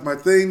my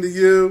thing to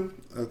you,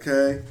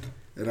 okay,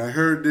 and I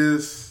heard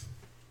this,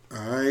 all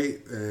right,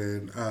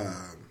 and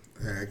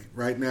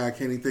right now I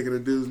can't even think of the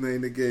dude's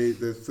name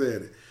that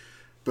said it.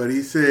 But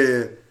he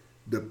said,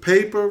 the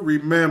paper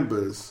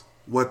remembers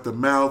what the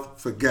mouth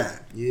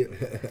forgot. Yeah.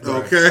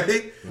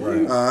 Okay?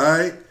 Right. All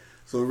right?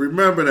 So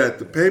remember that.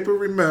 The paper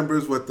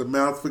remembers what the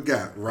mouth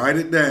forgot. Write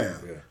it down.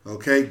 Yeah.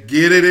 Okay?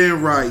 Get it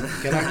in writing.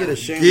 Can I get a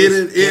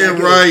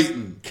shameless...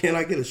 writing. Can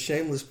I get a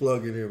shameless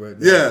plug in here right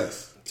now?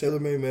 Yes. Taylor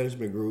Made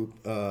Management Group,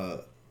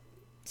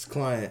 its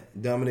client,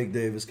 Dominic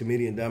Davis,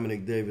 comedian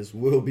Dominic Davis,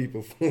 will be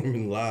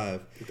performing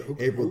live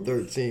April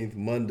 13th,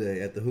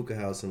 Monday, at the Hookah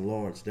House in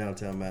Lawrence,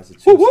 downtown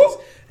Massachusetts,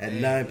 at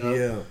 9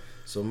 p.m.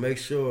 So make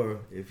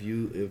sure if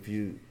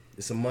you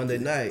it's a Monday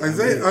night.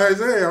 Isaiah, I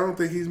don't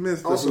think he's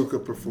missed the hookah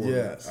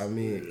performance. Yeah, I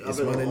mean, it's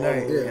Monday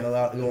night and a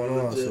lot going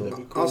on.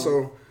 So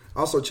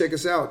Also, check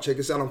us out. Check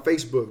us out on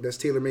Facebook. That's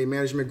Taylor Made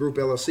Management Group,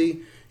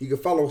 LLC. You can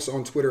follow us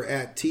on Twitter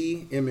at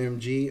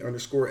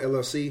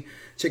TMMG_LLC.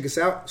 Check us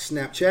out.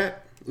 Snapchat.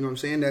 You know what I'm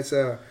saying? That's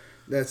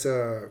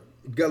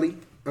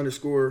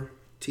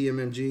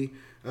Gully_TMMG.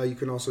 You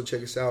can also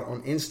check us out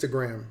on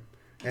Instagram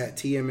at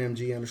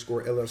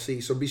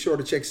TMMG_LLC. So be sure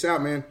to check us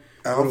out, man.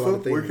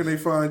 Alpha, where can they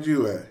find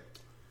you at?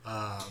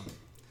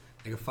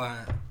 You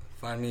can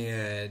find me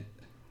at,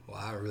 well,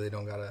 I don't really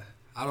got a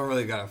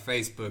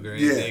Facebook or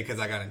anything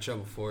because I got in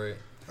trouble for it.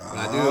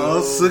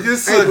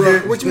 Hey, bro,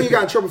 what you mean you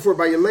got in trouble for it?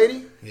 By your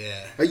lady?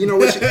 Yeah. You know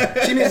what? She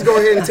needs to go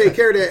ahead and take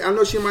care of that. I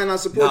know she might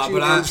not support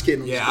you. I'm just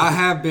kidding. I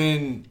have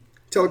been.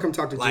 Tell her come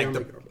talk to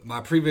Jim.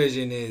 My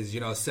prevision is,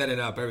 setting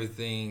up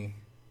everything,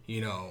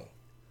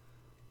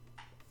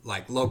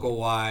 like local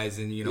wise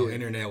and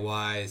internet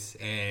wise,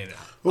 and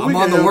I'm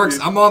on the works.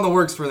 I'm on the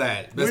works for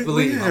that. Best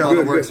believe I'm on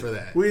the works for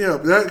that. We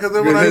help that because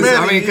when I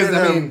met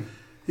him,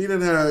 he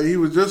didn't have. He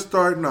was just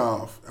starting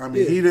off. I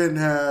mean, he didn't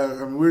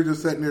have. I mean, we were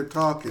just sitting there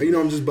talking.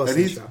 I'm just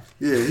busting shots.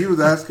 Yeah, he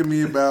was asking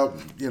me about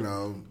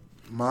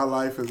my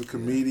life as a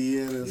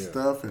comedian and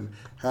stuff, and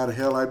how the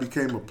hell I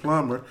became a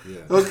plumber. Yeah.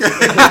 Okay.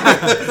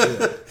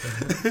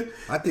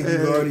 I think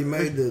you've already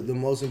made the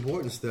most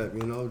important step.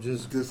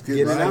 Just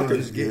getting out there,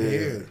 just getting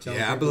here.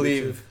 Yeah, I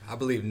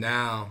believe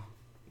now,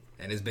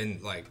 and it's been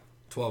like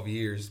 12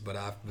 years, but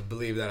I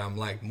believe that I'm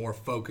like more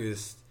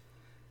focused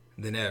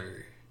than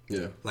ever.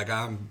 Yeah. Like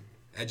I'm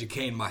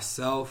educating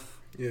myself.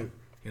 Yeah.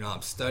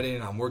 I'm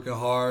studying. I'm working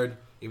hard.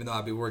 even though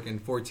I be working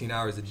 14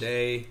 hours a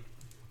day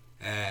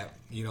at,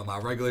 my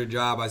regular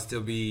job, I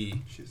still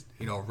be,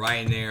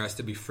 writing there. I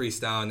still be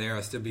freestyling there.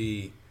 I still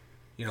be,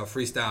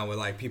 freestyling with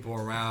like people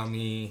around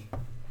me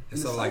and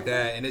stuff like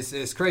that. And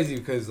it's crazy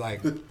because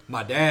like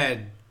my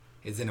dad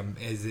he's in a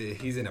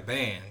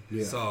band.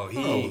 Yeah. So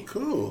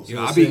cool. So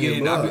I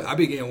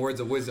be getting words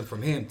of wisdom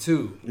from him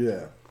too.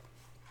 Yeah.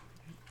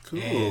 Cool.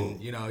 And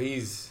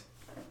he's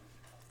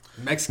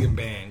Mexican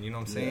band, you know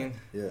what I'm saying?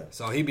 Yeah.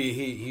 So he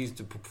used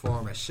to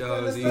perform at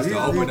shows. He used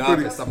to open up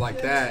and stuff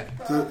like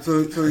that.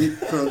 So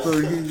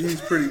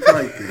he's pretty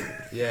tight then.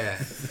 Yeah.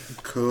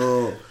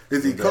 Cool.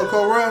 Is he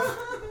Coco Ruff?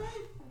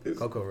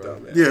 Coco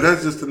Ruff. Yeah,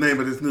 that's just the name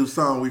of this new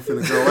song we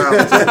finna go out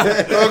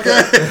to.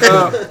 Okay.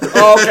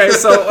 Okay.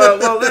 So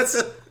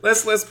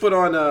let's put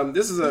on.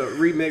 This is a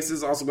remix. This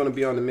is also going to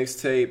be on the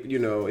mixtape.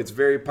 It's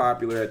very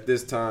popular at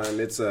this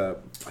time. It's I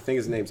think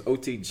his name's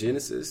OT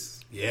Genesis.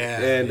 Yeah,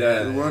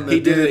 and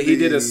he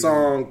did a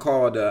song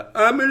called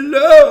 "I'm in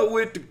Love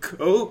with the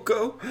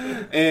Coco,"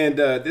 and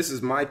this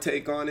is my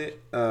take on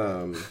it.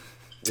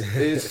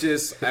 It's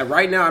just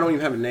right now I don't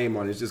even have a name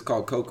on it. It's just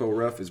called Coco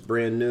Ruff. It's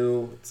brand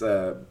new. It's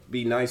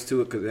be nice to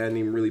it because it hasn't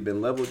even really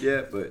been leveled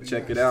yet. But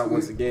check it out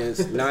once again.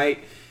 It's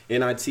Night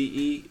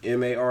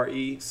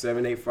NITEMARE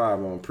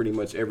 785 on pretty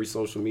much every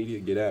social media.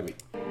 Get at me.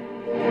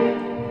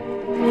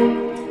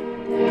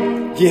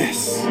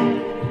 Yes.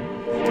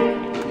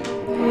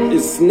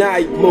 It's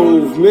Night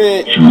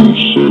Movement.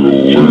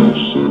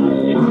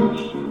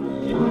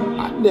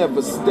 I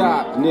never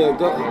stop,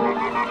 nigga.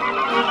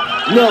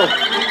 No.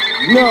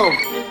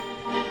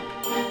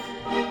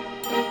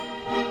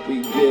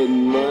 We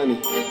getting money.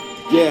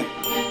 Yeah.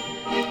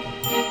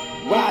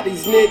 Why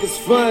these niggas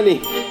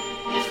funny?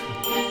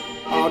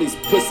 All these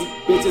pussy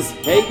bitches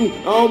hating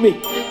on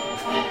me.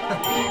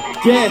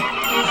 Yeah.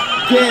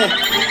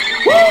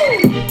 Woo!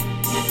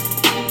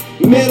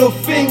 Middle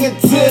finger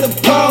to the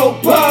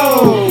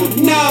po-po.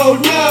 No,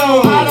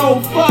 I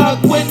don't fuck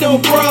with no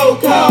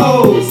broke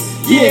hoes.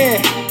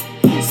 Yeah,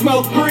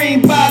 smoke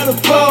green by the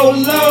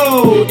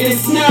polo.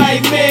 It's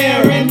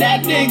Nightmare and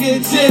that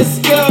nigga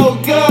just go.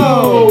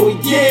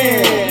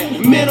 Yeah,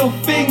 middle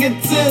finger to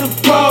the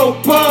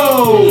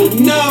po-po.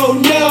 No,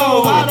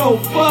 I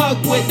don't fuck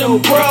with no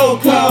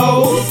broke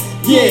hoes.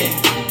 Yeah.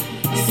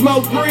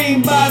 Smoke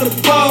green by the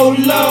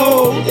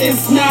polo.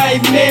 It's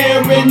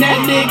Nightmare and that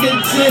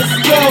nigga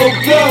just go.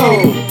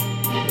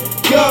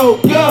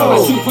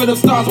 I shoot for them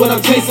stars when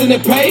I'm chasing the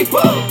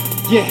paper.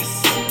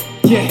 Yes.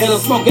 And I'm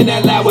smoking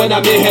that loud when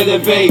I'm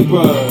inhaling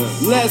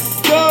vapors.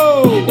 Let's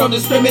go. Don't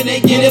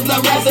discriminate, get it,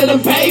 blood rats in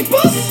them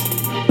papers.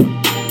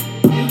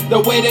 The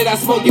way that I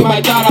smoke, you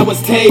might thought I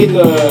was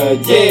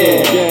tailored.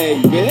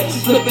 Yeah,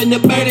 bitch. Flipping the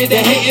birdie, the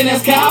hating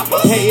as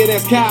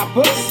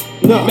coppers.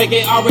 No. Make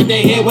it all in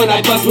their head when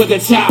I bust with the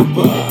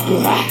chopper.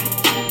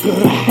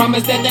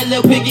 Promise that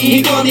little piggy,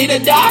 he gon' need a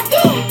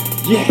doctor.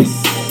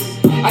 Yes.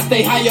 I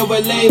stay high over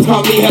lanes,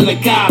 call me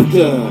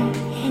helicopter.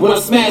 When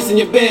I'm smashing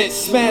your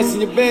bitch,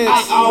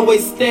 I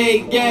always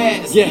stay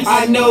gas. Yes.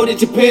 I know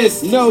that you're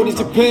pissed,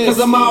 cause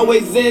I'm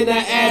always in the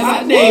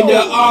ass. I named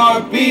her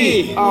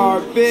RB.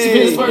 She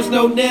finished first,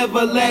 no,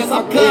 never last.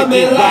 I'm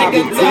coming like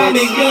a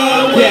Tommy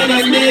gun when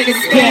a nigga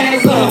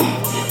spaz up.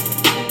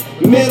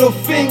 Middle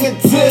finger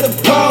to the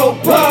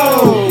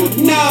po-po.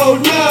 No,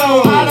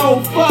 I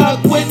don't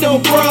fuck with no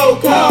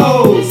broke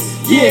hoes.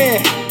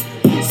 Yeah,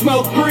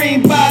 smoke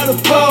green by the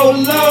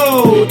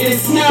polo.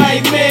 It's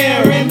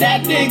Nightmare and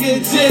that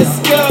nigga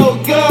just go.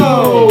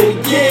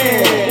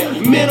 Yeah,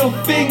 middle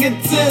finger to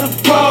the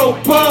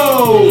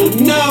po-po.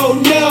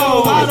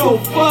 No, I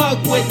don't fuck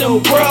with no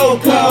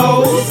broke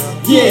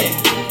hoes. Yeah.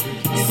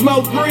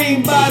 Smoke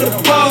green by the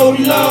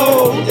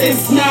polo.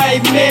 It's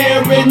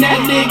Nightmare and that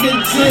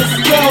nigga just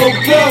go.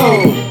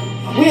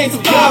 We ain't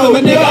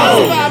surviving,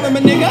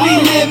 my nigga. We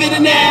living it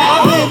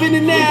now.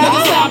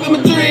 Never stopping my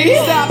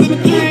dreams.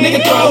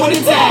 Nigga, throw in the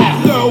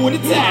towel.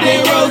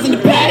 There rose in the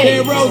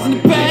pain.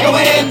 Go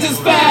ahead and just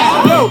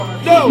foul.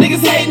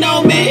 Niggas hating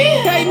on me.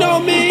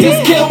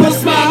 Just kill with a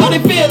smile on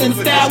their feelings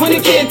style. When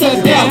the kid touch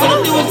down. When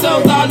I'm doing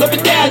shows all up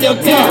and down your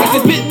town. I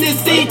just spitting this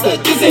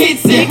secret. Just a heat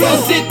seeker.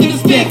 Shit through the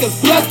speakers.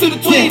 Plus to the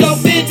tweet. No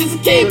bitches a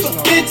keeper.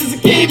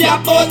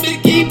 Y'all boys be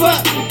the keeper.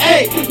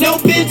 Hey, no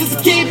bitches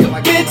a keeper.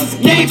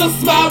 Just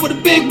smile with a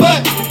big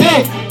butt.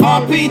 Hey,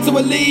 RP to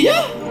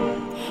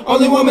Aaliyah.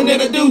 Only woman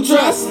that I do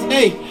trust.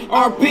 Hey,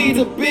 RP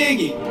to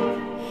Biggie.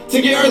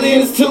 Took it early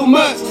and it's too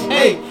much.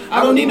 Hey,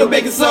 I don't need no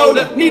baking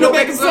soda.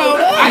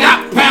 I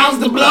got pounds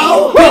to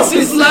blow.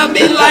 Bitches love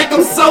me like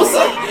I'm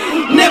Sosa.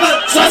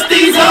 Never trust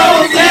these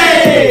hoes.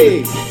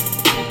 Hey,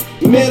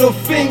 middle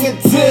finger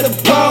to the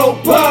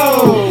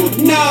po-po.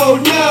 No,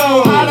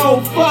 I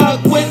don't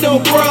fuck with no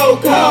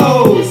broke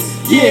hoes.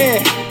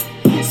 Yeah,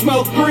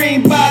 smoke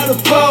green by the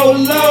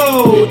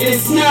polo.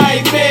 It's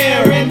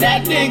Nightmare and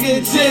that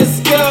nigga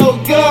just go.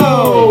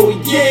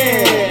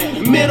 Yeah,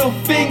 middle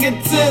finger to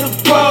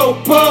the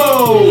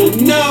po-po.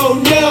 No,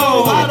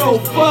 I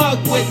don't fuck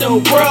with no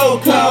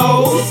broke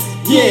hoes.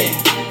 Yeah,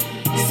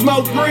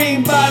 smoke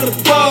green by the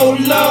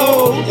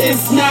polo.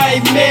 It's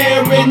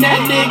nightmare and that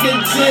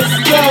nigga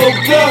just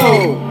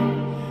go.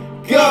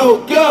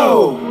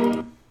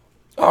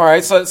 All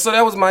right, so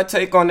that was my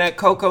take on that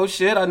Coco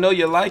shit. I know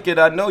you like it.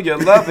 I know you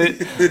love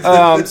it.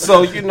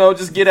 So,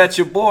 just get at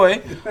your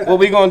boy. What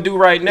we going to do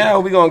right now,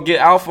 we going to get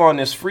Alpha on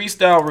this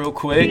freestyle real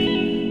quick.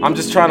 I'm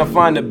just trying to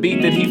find a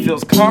beat that he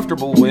feels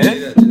comfortable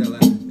with.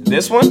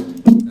 This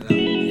one?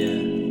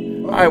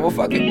 Yeah. All right, well,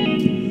 fuck it.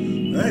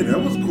 Hey, that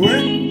was quick.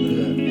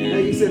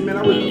 Hey, he said, man,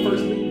 I was the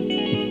first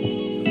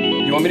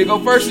beat. You want me to go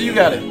first or you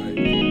got it?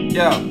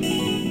 Yeah.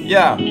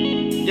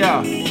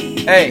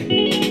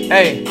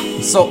 Hey.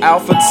 So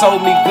Alpha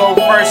told me go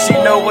first, you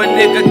know a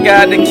nigga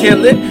gotta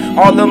kill it.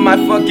 All of my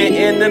fucking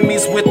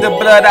enemies with the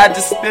blood, I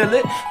just spill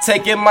it.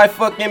 Taking my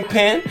fucking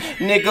pen,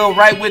 nigga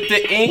right with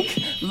the ink.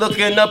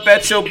 Looking up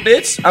at your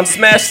bitch, I'm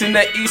smashing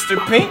that Easter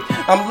pink.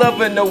 I'm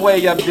loving the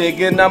way I'm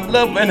digging, I'm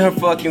loving her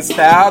fucking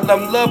style.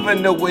 I'm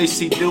loving the way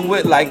she do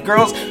it like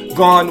girls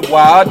gone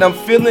wild. I'm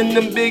feeling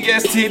them big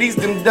ass titties,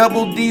 them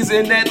double D's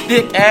in that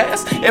thick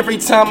ass. Every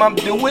time I'm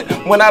do it,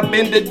 when I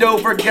bend it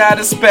over,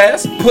 gotta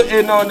spaz.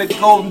 Putting on the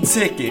golden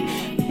ticket,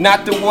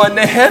 not the one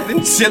to heaven,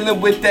 chillin'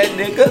 with that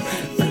nigga.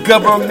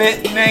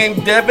 Government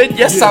named Debit,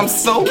 yes, I'm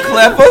so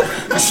clever.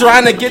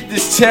 Trying to get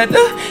this cheddar.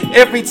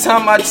 Every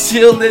time I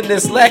chill in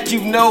this like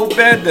you know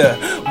better.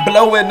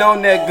 Blowing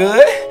on that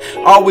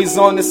good, always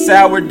on the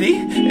sour D.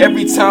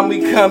 Every time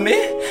we come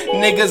in,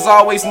 niggas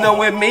always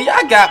knowing me.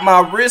 I got my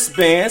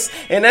wristbands,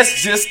 and that's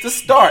just the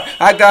start.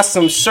 I got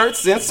some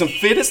shirts and some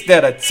fitteds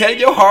that'll tear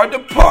your heart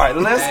apart.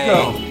 Let's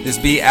go. This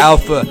be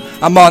Alpha.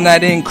 I'm on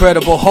that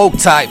incredible Hulk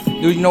type.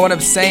 Dude, you know what I'm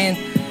saying?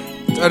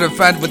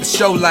 Certified with the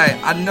show light.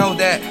 I know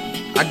that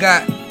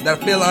I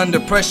feel under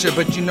pressure,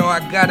 but I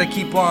gotta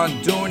keep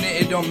on doing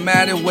it. It don't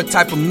matter what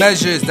type of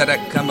measures that I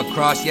come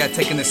across. Yeah,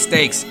 taking the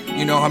stakes.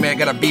 Homie, I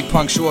gotta be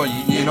punctual.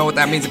 You know what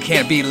that means? I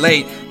can't be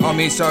late.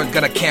 Homie, so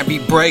can't be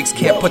breaks.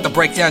 Can't put the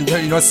brake down. You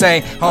know what I'm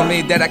saying?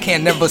 Homie, that I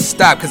can't never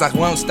stop. Cause I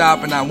won't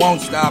stop and I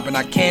won't stop and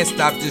I can't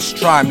stop. Just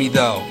try me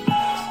though.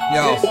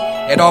 Yo,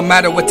 it don't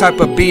matter what type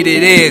of beat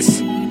it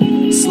is.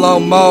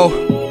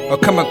 Slow-mo or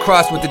come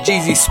across with the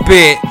Jeezy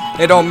spit.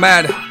 It don't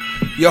matter.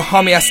 Yo,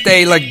 homie, I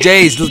stay like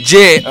Jay's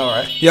legit.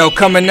 Alright. Yo,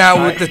 coming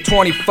out with the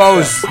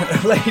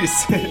 24s.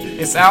 Ladies,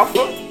 it's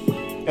Alpha,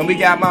 and we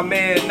got my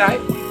man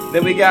Knight.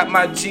 Then we got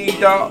my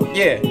G-Dog,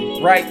 yeah,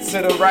 right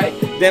to the right.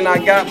 Then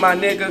I got my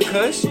nigga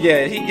Kush,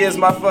 yeah, he is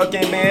my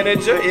fucking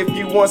manager. If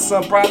you want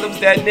some problems,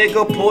 that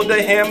nigga pull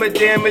the hammer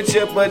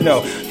damager. But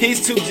no,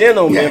 he's too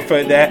gentleman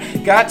for that.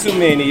 Got too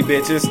many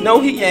bitches. No,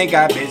 he ain't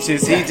got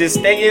bitches. He just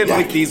stayin'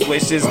 with these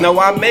wishes. No,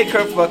 I make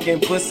her fucking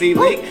pussy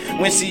leak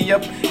when she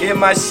up in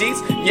my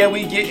sheets. Yeah,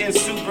 we getting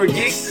super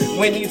geek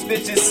when these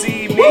bitches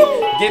see me.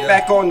 Get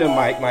back on the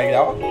mic, my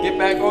y'all. Get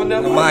back on the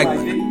mic.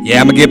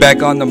 Yeah, I'ma get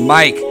back on the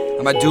mic.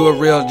 I'ma do it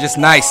real, just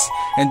nice.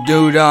 And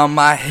dude,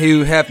 my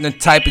Hugh Hefner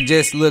type, it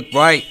just look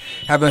right.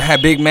 Having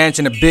had big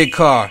mansion, a big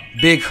car,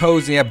 big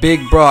hose, and a big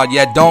broad.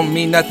 Yeah, don't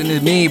mean nothing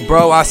to me,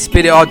 bro. I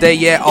spit it all day,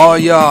 yeah, all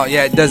y'all.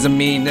 Yeah, it doesn't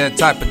mean that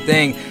type of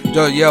thing.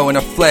 Yo, and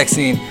a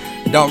flexing.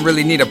 Don't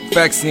really need a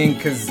flexing,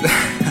 cause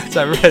it's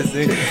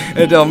arresting.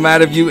 It don't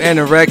matter if you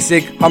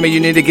anorexic. Homie, you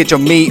need to get your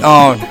meat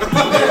on.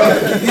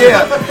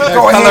 Yeah,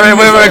 go ahead.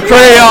 With a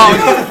crayon.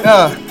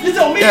 Get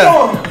your meat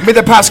on. With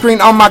the pop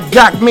screen on my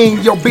jock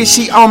mean. Yo, bitch,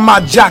 she on my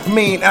jock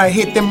mean. I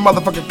hit them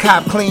motherfucking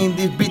cop clean.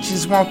 These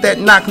bitches want that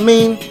knock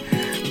mean.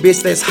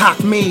 Bitch, that's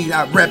hot me.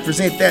 I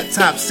represent that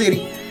top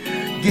city.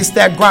 Gets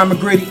that grime and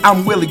gritty.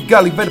 I'm Willie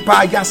Gully. Better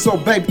buy y'all so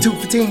baby.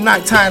 215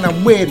 nighttime,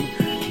 I'm with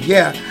it.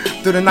 Yeah,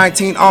 through the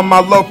 19 on my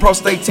low pro,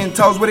 stay 10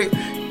 toes with it.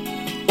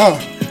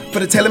 For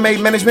the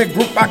TaylorMade Management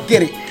Group, I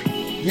get it.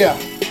 Yeah,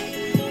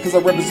 cause I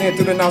represent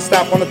through the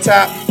non-stop on the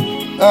top.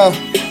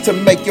 To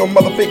make your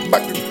motherfucker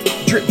back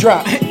drip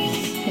drop.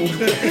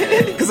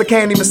 Cause I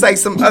can't even say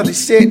some other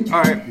shit.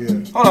 Alright,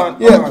 hold on.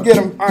 Get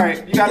him.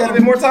 Alright, you got a little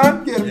bit more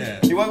time? Get him. Yeah.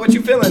 What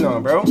you feeling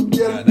on, bro?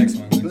 Next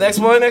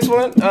one. Next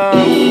one.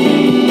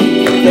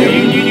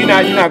 You're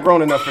not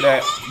grown enough for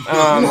that.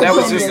 That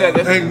was just that.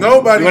 Ain't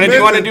nobody.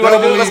 You want to do?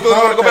 Let's go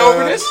back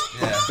over this.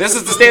 Yeah. This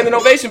is the standing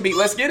ovation beat.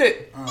 Let's get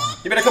it.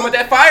 You better come with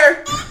that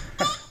fire.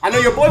 I know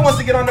your boy wants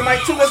to get on the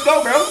mic too. Let's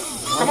go, bro.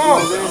 Come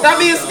on. Stop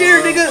being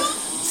scared, nigga.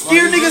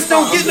 Scared niggas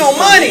don't get no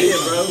money.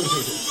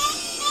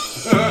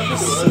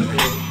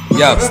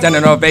 Yo,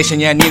 standing ovation,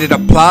 yeah, needed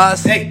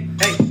applause. Hey.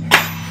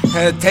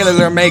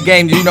 TaylorMade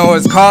game, do you know what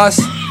it's cost?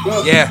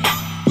 Yeah,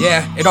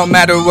 it don't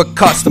matter what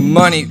cost the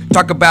money.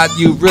 Talk about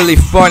you really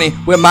funny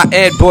with my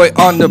Ed boy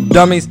on the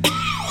dummies.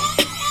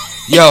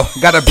 Yo,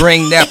 gotta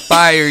bring that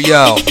fire,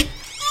 yo.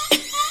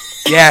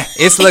 Yeah,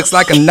 it looks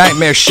like a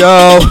nightmare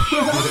show.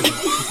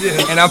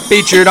 And I'm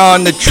featured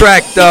on the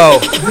track though.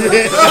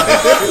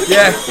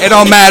 Yeah, it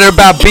don't matter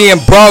about being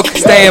broke,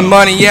 staying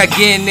money, yeah,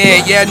 getting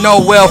it. Yeah, no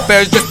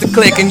welfare, it's just a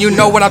click, and you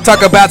know what I'm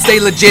talking about. Stay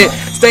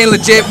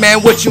legit, man,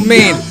 what you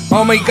mean?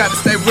 Homie, you gotta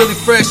stay really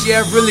fresh,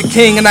 yeah, really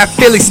king in that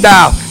Philly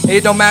style.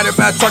 It don't matter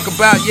about talk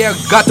about, yeah,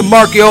 got the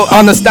market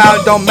on the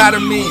style, it don't matter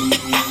me.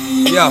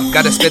 Yo,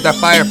 gotta spit that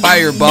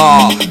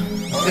fireball.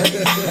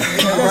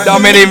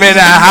 Don't even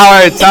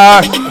Howard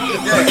Tar.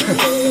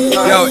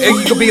 Yo,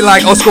 it could be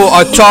like old school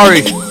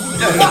Atari.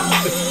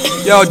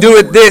 Yo, do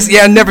it this,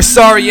 yeah, never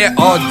sorry, yeah,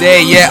 all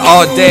day,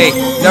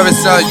 never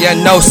sorry, yeah,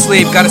 no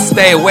sleep, gotta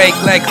stay awake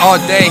like all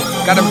day,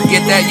 gotta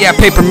get that, yeah,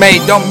 paper made,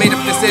 don't made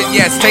up this,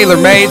 yeah, it's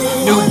tailor made,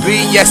 new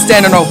beat, yeah,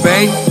 stand and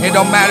obey, it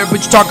don't matter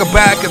what you talk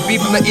about, could be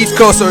from the East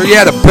Coast or,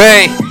 yeah, the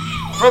Bay.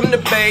 From the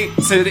Bay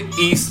to the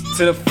East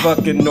to the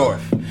fucking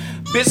North.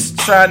 Bitch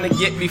trying to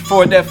get me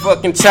for that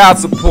fucking child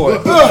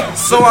support.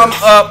 So I'm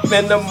up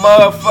in the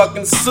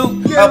motherfucking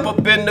suit,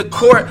 up in the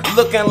court,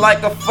 looking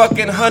like a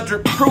fucking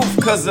 100 proof.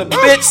 Cause a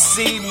bitch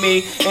see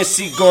me and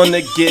she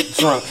gonna get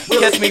drunk.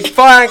 Catch me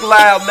flying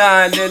loud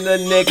 9 and the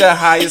nigga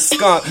high as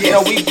skunk.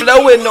 Yo, we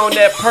blowing on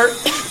that perk,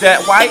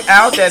 that white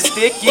out, that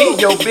sticky.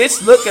 Yo,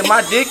 bitch, look at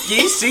my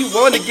dicky. She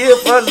wanna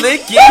give a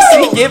licky.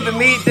 She giving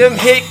me them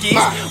hickeys.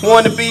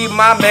 Wanna be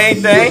my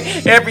main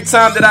thing. Every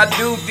time that I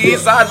do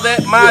these, I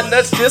let my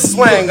nuts just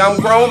swing. I'm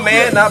grown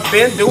man, I've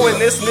been doing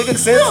this nigga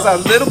since I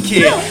was a little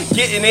kid.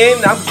 Getting in,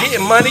 I'm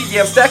getting money,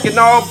 yeah, I'm stacking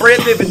all bread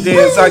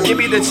dividends. Give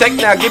me the check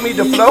now, give me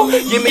the flow.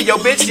 Give me your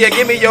bitch, yeah,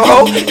 give me your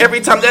hoe.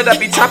 Every time that I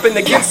be chopping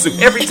the Ginsu,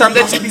 every time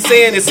that you be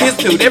saying it's his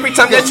dude, every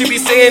time that you be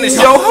saying it's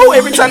your hoe,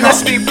 every time that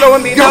she be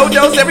blowing me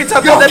no-dos, every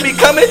time that I be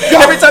coming,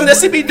 every time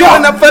that she be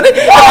doing up funny,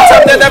 every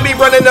time that I be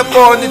running up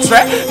on the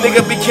track,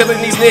 nigga be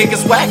killing these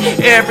niggas whack.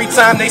 Every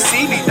time they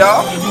see me,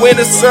 dawg,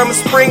 winter, summer,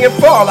 spring, and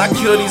fall, I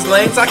kill these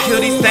lanes, I kill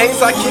these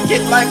things, I kick it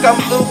like I'm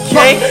Luke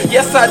Kane.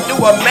 Yes, I do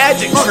a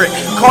magic trick.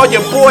 Call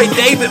your boy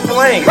David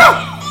Blaine.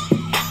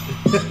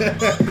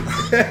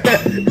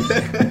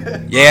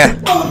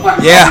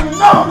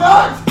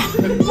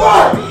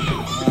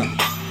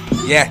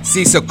 Yeah,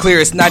 see, so clear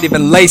it's not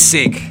even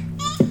LASIK.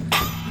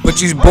 But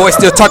you boys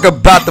still talk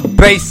about the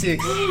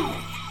basics.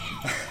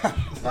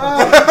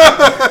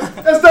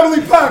 That's Double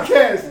E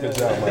Podcast. Good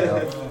job,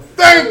 man.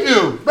 Thank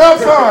you.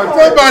 About time.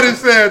 Somebody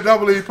said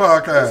Double E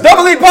Podcast.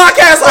 Double E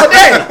Podcast all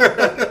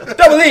day.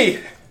 Double E.